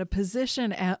had a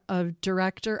position of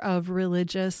director of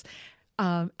religious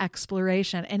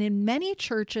exploration. And in many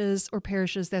churches or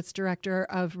parishes, that's director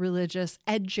of religious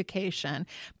education.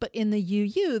 But in the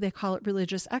UU, they call it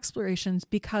religious explorations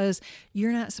because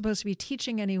you're not supposed to be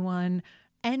teaching anyone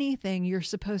anything. You're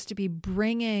supposed to be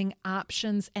bringing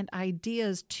options and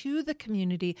ideas to the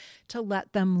community to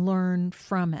let them learn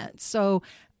from it. So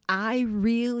I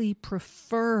really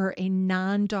prefer a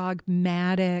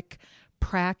non-dogmatic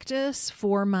practice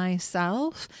for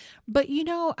myself. But, you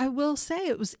know, I will say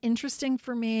it was interesting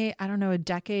for me, I don't know, a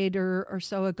decade or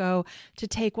so ago to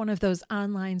take one of those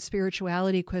online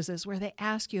spirituality quizzes where they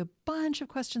ask you a bunch of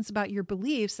questions about your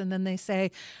beliefs. And then they say,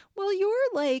 well,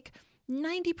 you're like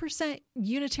 90%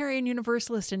 Unitarian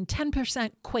Universalist and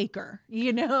 10% Quaker,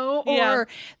 you know, or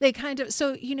they kind of,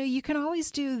 so, you know, you can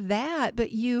always do that,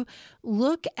 but you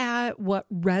look at what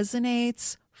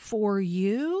resonates for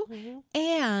you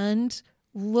and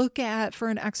look at, for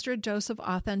an extra dose of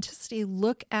authenticity,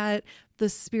 look at the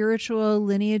spiritual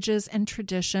lineages and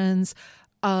traditions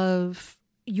of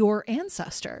your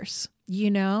ancestors,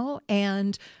 you know,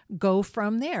 and go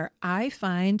from there. I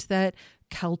find that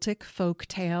Celtic folk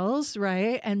tales,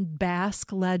 right, and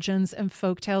Basque legends and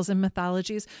folk tales and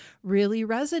mythologies really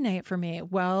resonate for me.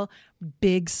 Well,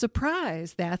 big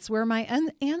surprise. That's where my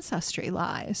ancestry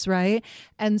lies, right?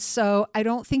 And so I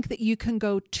don't think that you can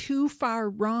go too far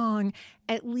wrong,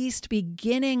 at least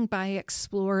beginning by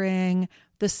exploring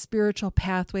the spiritual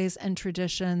pathways and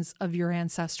traditions of your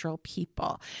ancestral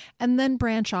people, and then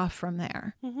branch off from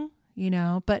there. You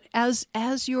know, but as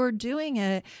you're doing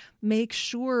it, make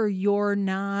sure you're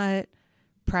not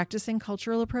practicing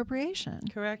cultural appropriation.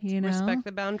 Correct. You know? Respect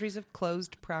the boundaries of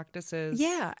closed practices.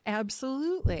 Yeah,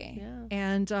 absolutely. Yeah.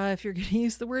 And if you're going to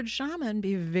use the word shaman,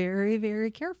 be very, very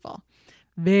careful.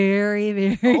 Very,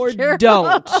 very or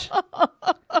careful.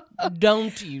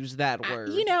 Don't use that word.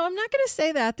 You know, I'm not going to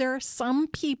say that. There are some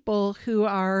people who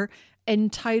are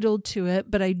entitled to it,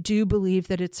 but I do believe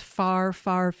that it's far,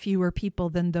 far fewer people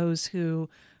than those who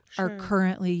are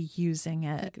currently using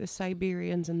it. Like the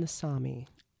Siberians and the Sami.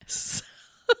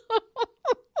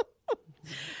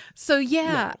 So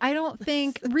yeah, I don't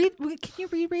think can you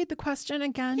reread the question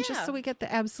again, just so we get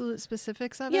the absolute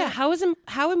specifics of it? Yeah,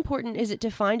 how important is it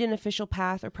to find an official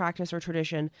path or practice or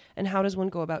tradition, and how does one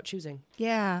go about choosing?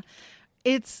 Yeah.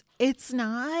 It's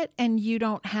not, and you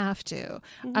don't have to,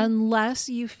 unless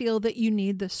you feel that you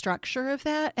need the structure of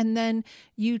that. And then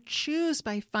you choose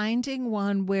by finding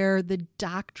one where the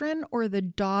doctrine or the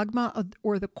dogma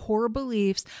or the core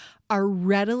beliefs are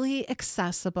readily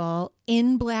accessible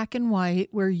in black and white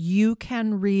where you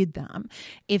can read them.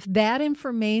 If that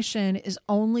information is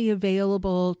only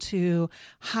available to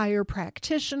higher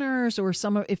practitioners or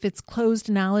if it's closed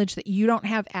knowledge that you don't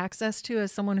have access to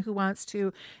as someone who wants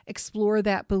to explore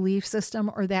that belief system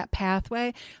or that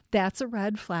pathway, that's a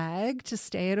red flag to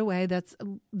stay it away. That's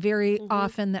very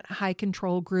often that high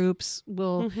control groups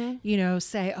will,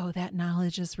 say, oh, that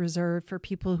knowledge is reserved for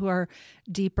people who are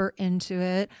deeper into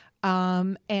it.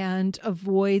 And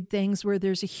avoid things where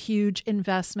there's a huge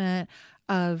investment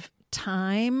of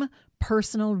time,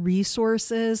 personal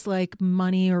resources like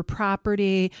money or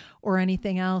property or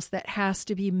anything else that has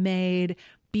to be made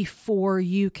before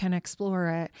you can explore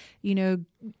it.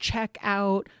 Check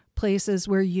out places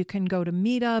where you can go to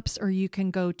meetups or you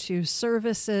can go to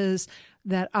services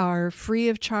that are free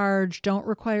of charge, don't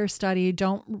require study,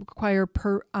 don't require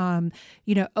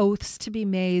oaths to be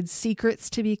made, secrets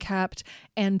to be kept,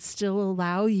 and still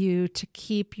allow you to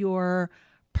keep your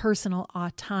personal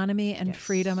autonomy and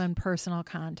freedom and personal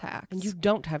contacts. And you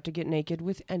don't have to get naked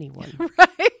with anyone.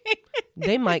 Right.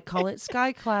 They might call it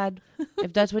skyclad.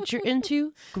 If that's what you're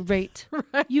into, great.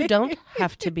 Right. You don't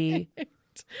have to be.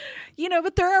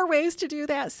 But there are ways to do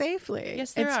that safely.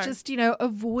 Yes, there are. It's just,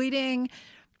 avoiding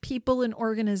people and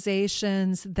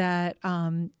organizations that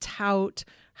tout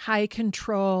high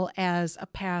control as a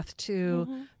path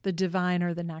to the divine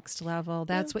or the next level.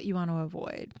 That's what you want to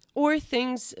avoid. Or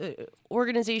things,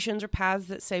 organizations or paths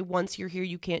that say once you're here,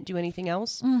 you can't do anything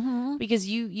else because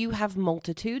you have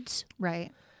multitudes.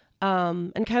 Right.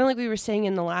 And kind of like we were saying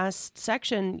in the last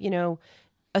section,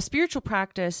 a spiritual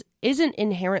practice isn't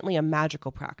inherently a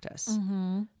magical practice.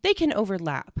 They can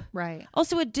overlap. Right.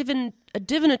 Also, a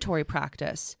divinatory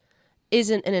practice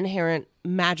isn't an inherent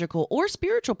magical or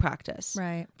spiritual practice.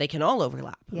 Right. They can all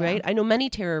overlap, right? I know many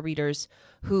tarot readers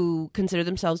who consider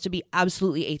themselves to be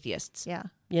absolutely atheists. Yeah.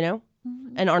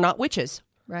 And are not witches.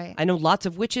 Right. I know lots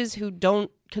of witches who don't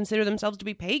consider themselves to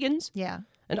be pagans. Yeah.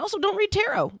 And also don't read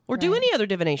tarot or do any other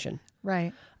divination.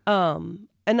 Right. And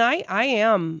I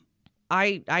am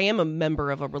a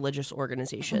member of a religious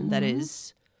organization that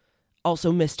is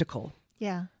also mystical.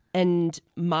 Yeah. And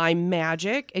my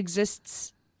magic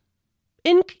exists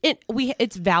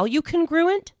it's value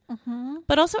congruent,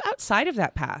 but also outside of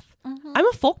that path. I'm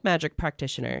a folk magic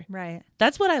practitioner. Right.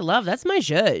 That's what I love. That's my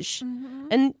zhuzh.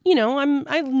 And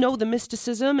I know the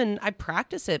mysticism and I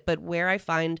practice it, but where I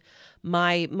find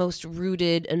my most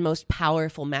rooted and most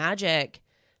powerful magic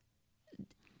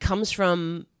comes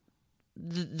from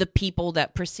the people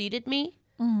that preceded me,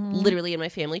 literally in my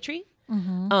family tree.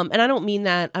 And I don't mean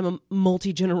that I'm a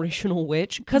multi-generational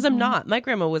witch, because I'm not. My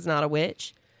grandma was not a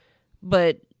witch,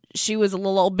 but she was a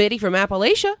little old biddy from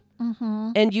Appalachia.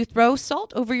 And you throw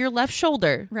salt over your left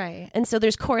shoulder. Right. And so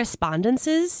there's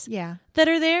correspondences that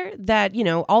are there that,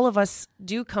 all of us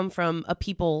do come from a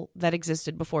people that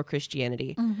existed before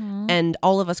Christianity. And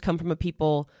all of us come from a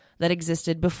people that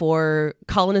existed before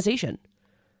colonization.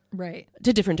 Right.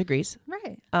 To different degrees.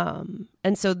 Right.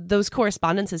 And so those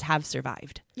correspondences have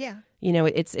survived. Yeah.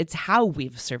 It's how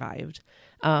we've survived.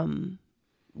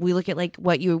 We look at like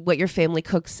what your family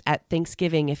cooks at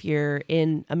Thanksgiving if you're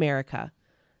in America.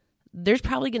 There's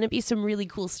probably going to be some really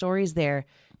cool stories there,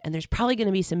 and there's probably going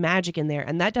to be some magic in there,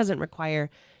 and that doesn't require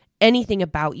anything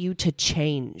about you to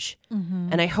change.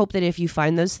 And I hope that if you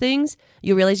find those things,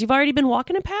 you realize you've already been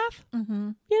walking a path.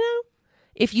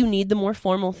 If you need the more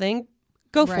formal thing,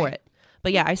 go for it.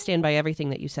 But yeah, I stand by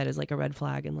everything that you said is like a red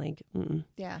flag and like,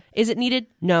 yeah. Is it needed?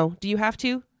 No. Do you have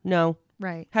to? No.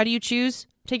 Right. How do you choose?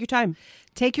 Take your time.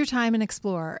 Take your time and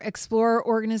explore. Explore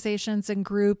organizations and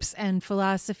groups and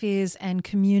philosophies and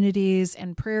communities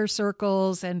and prayer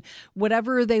circles and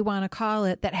whatever they want to call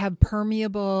it that have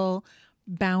permeable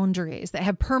boundaries, that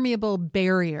have permeable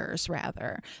barriers,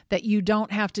 rather, that you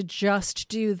don't have to just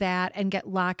do that and get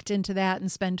locked into that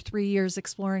and spend 3 years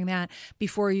exploring that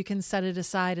before you can set it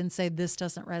aside and say, this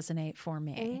doesn't resonate for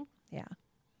me. Yeah.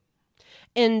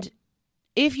 And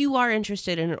if you are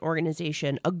interested in an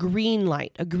organization, a green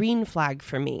light, a green flag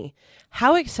for me,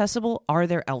 how accessible are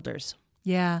their elders?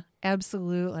 Yeah,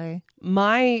 absolutely.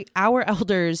 Our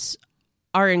elders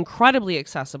are incredibly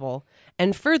accessible.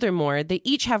 And furthermore, they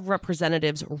each have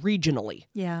representatives regionally.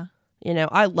 Yeah.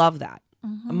 I love that.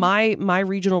 My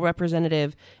regional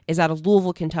representative is out of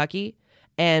Louisville, Kentucky,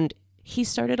 and he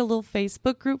started a little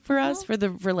Facebook group for us for the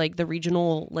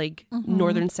regional, like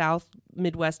Northern South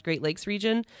Midwest Great Lakes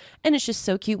region. And it's just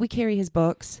so cute. We carry his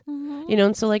books, you know,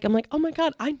 and so like, I'm like, oh my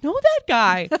God, I know that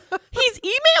guy. He's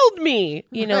emailed me,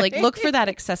 you know, like look for that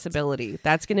accessibility.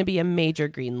 That's going to be a major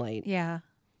green light. Yeah.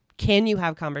 Can you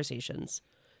have conversations?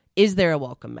 Is there a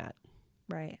welcome mat?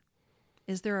 Right.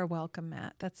 Is there a welcome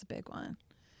mat? That's a big one.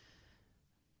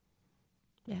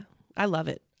 Yeah. I love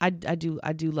it. I do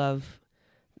love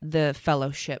the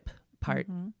fellowship part.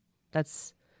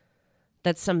 That's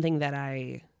something that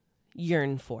I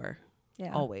yearn for.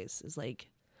 Yeah. Always is like,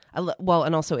 well,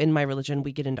 and also in my religion,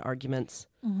 we get into arguments.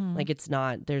 Like it's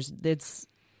not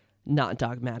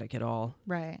dogmatic at all.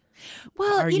 Right.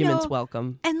 Well, arguments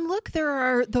welcome. And look, there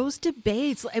are those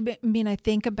debates. I mean, I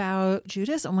think about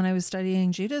Judaism when I was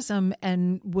studying Judaism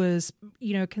and was,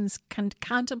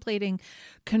 contemplating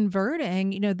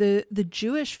converting. The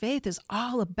Jewish faith is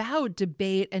all about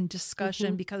debate and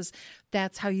discussion because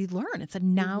that's how you learn. It's a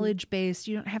knowledge based.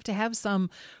 You don't have to have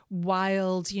some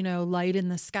wild, light in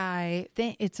the sky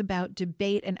thing. It's about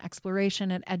debate and exploration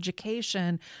and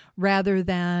education rather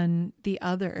than the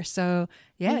other. So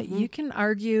yeah, you can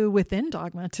argue within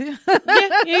dogma too.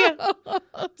 yeah.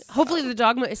 Hopefully the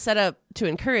dogma is set up to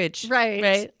encourage.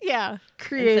 Right. Yeah.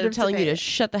 Creative Instead of telling debate. you to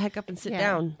shut the heck up and sit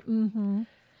down.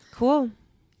 Cool.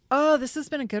 Oh, this has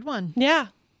been a good one. Yeah.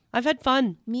 I've had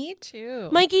fun. Me too.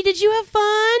 Mikey, did you have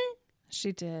fun?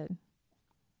 She did.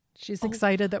 She's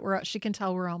excited that she can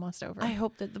tell we're almost over. I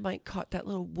hope that the mic caught that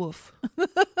little woof.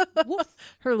 Woof.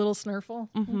 Her little snurfle.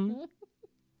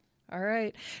 All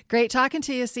right. Great talking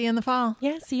to you. See you in the fall.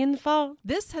 Yeah, see you in the fall.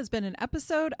 This has been an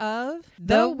episode of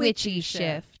The Witchy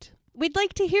Shift. We'd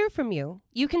like to hear from you.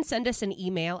 You can send us an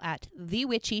email at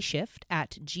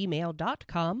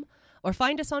thewitchyshift@gmail.com or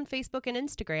find us on Facebook and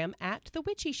Instagram at The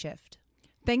Witchy Shift.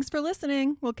 Thanks for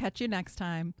listening. We'll catch you next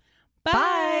time.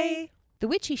 Bye. The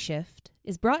Witchy Shift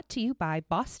is brought to you by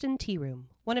Boston Tea Room,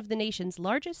 one of the nation's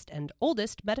largest and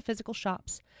oldest metaphysical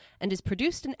shops, and is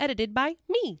produced and edited by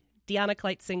me, Deanna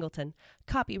Kleit Singleton.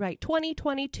 Copyright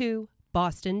 2022,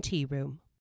 Boston Tea Room.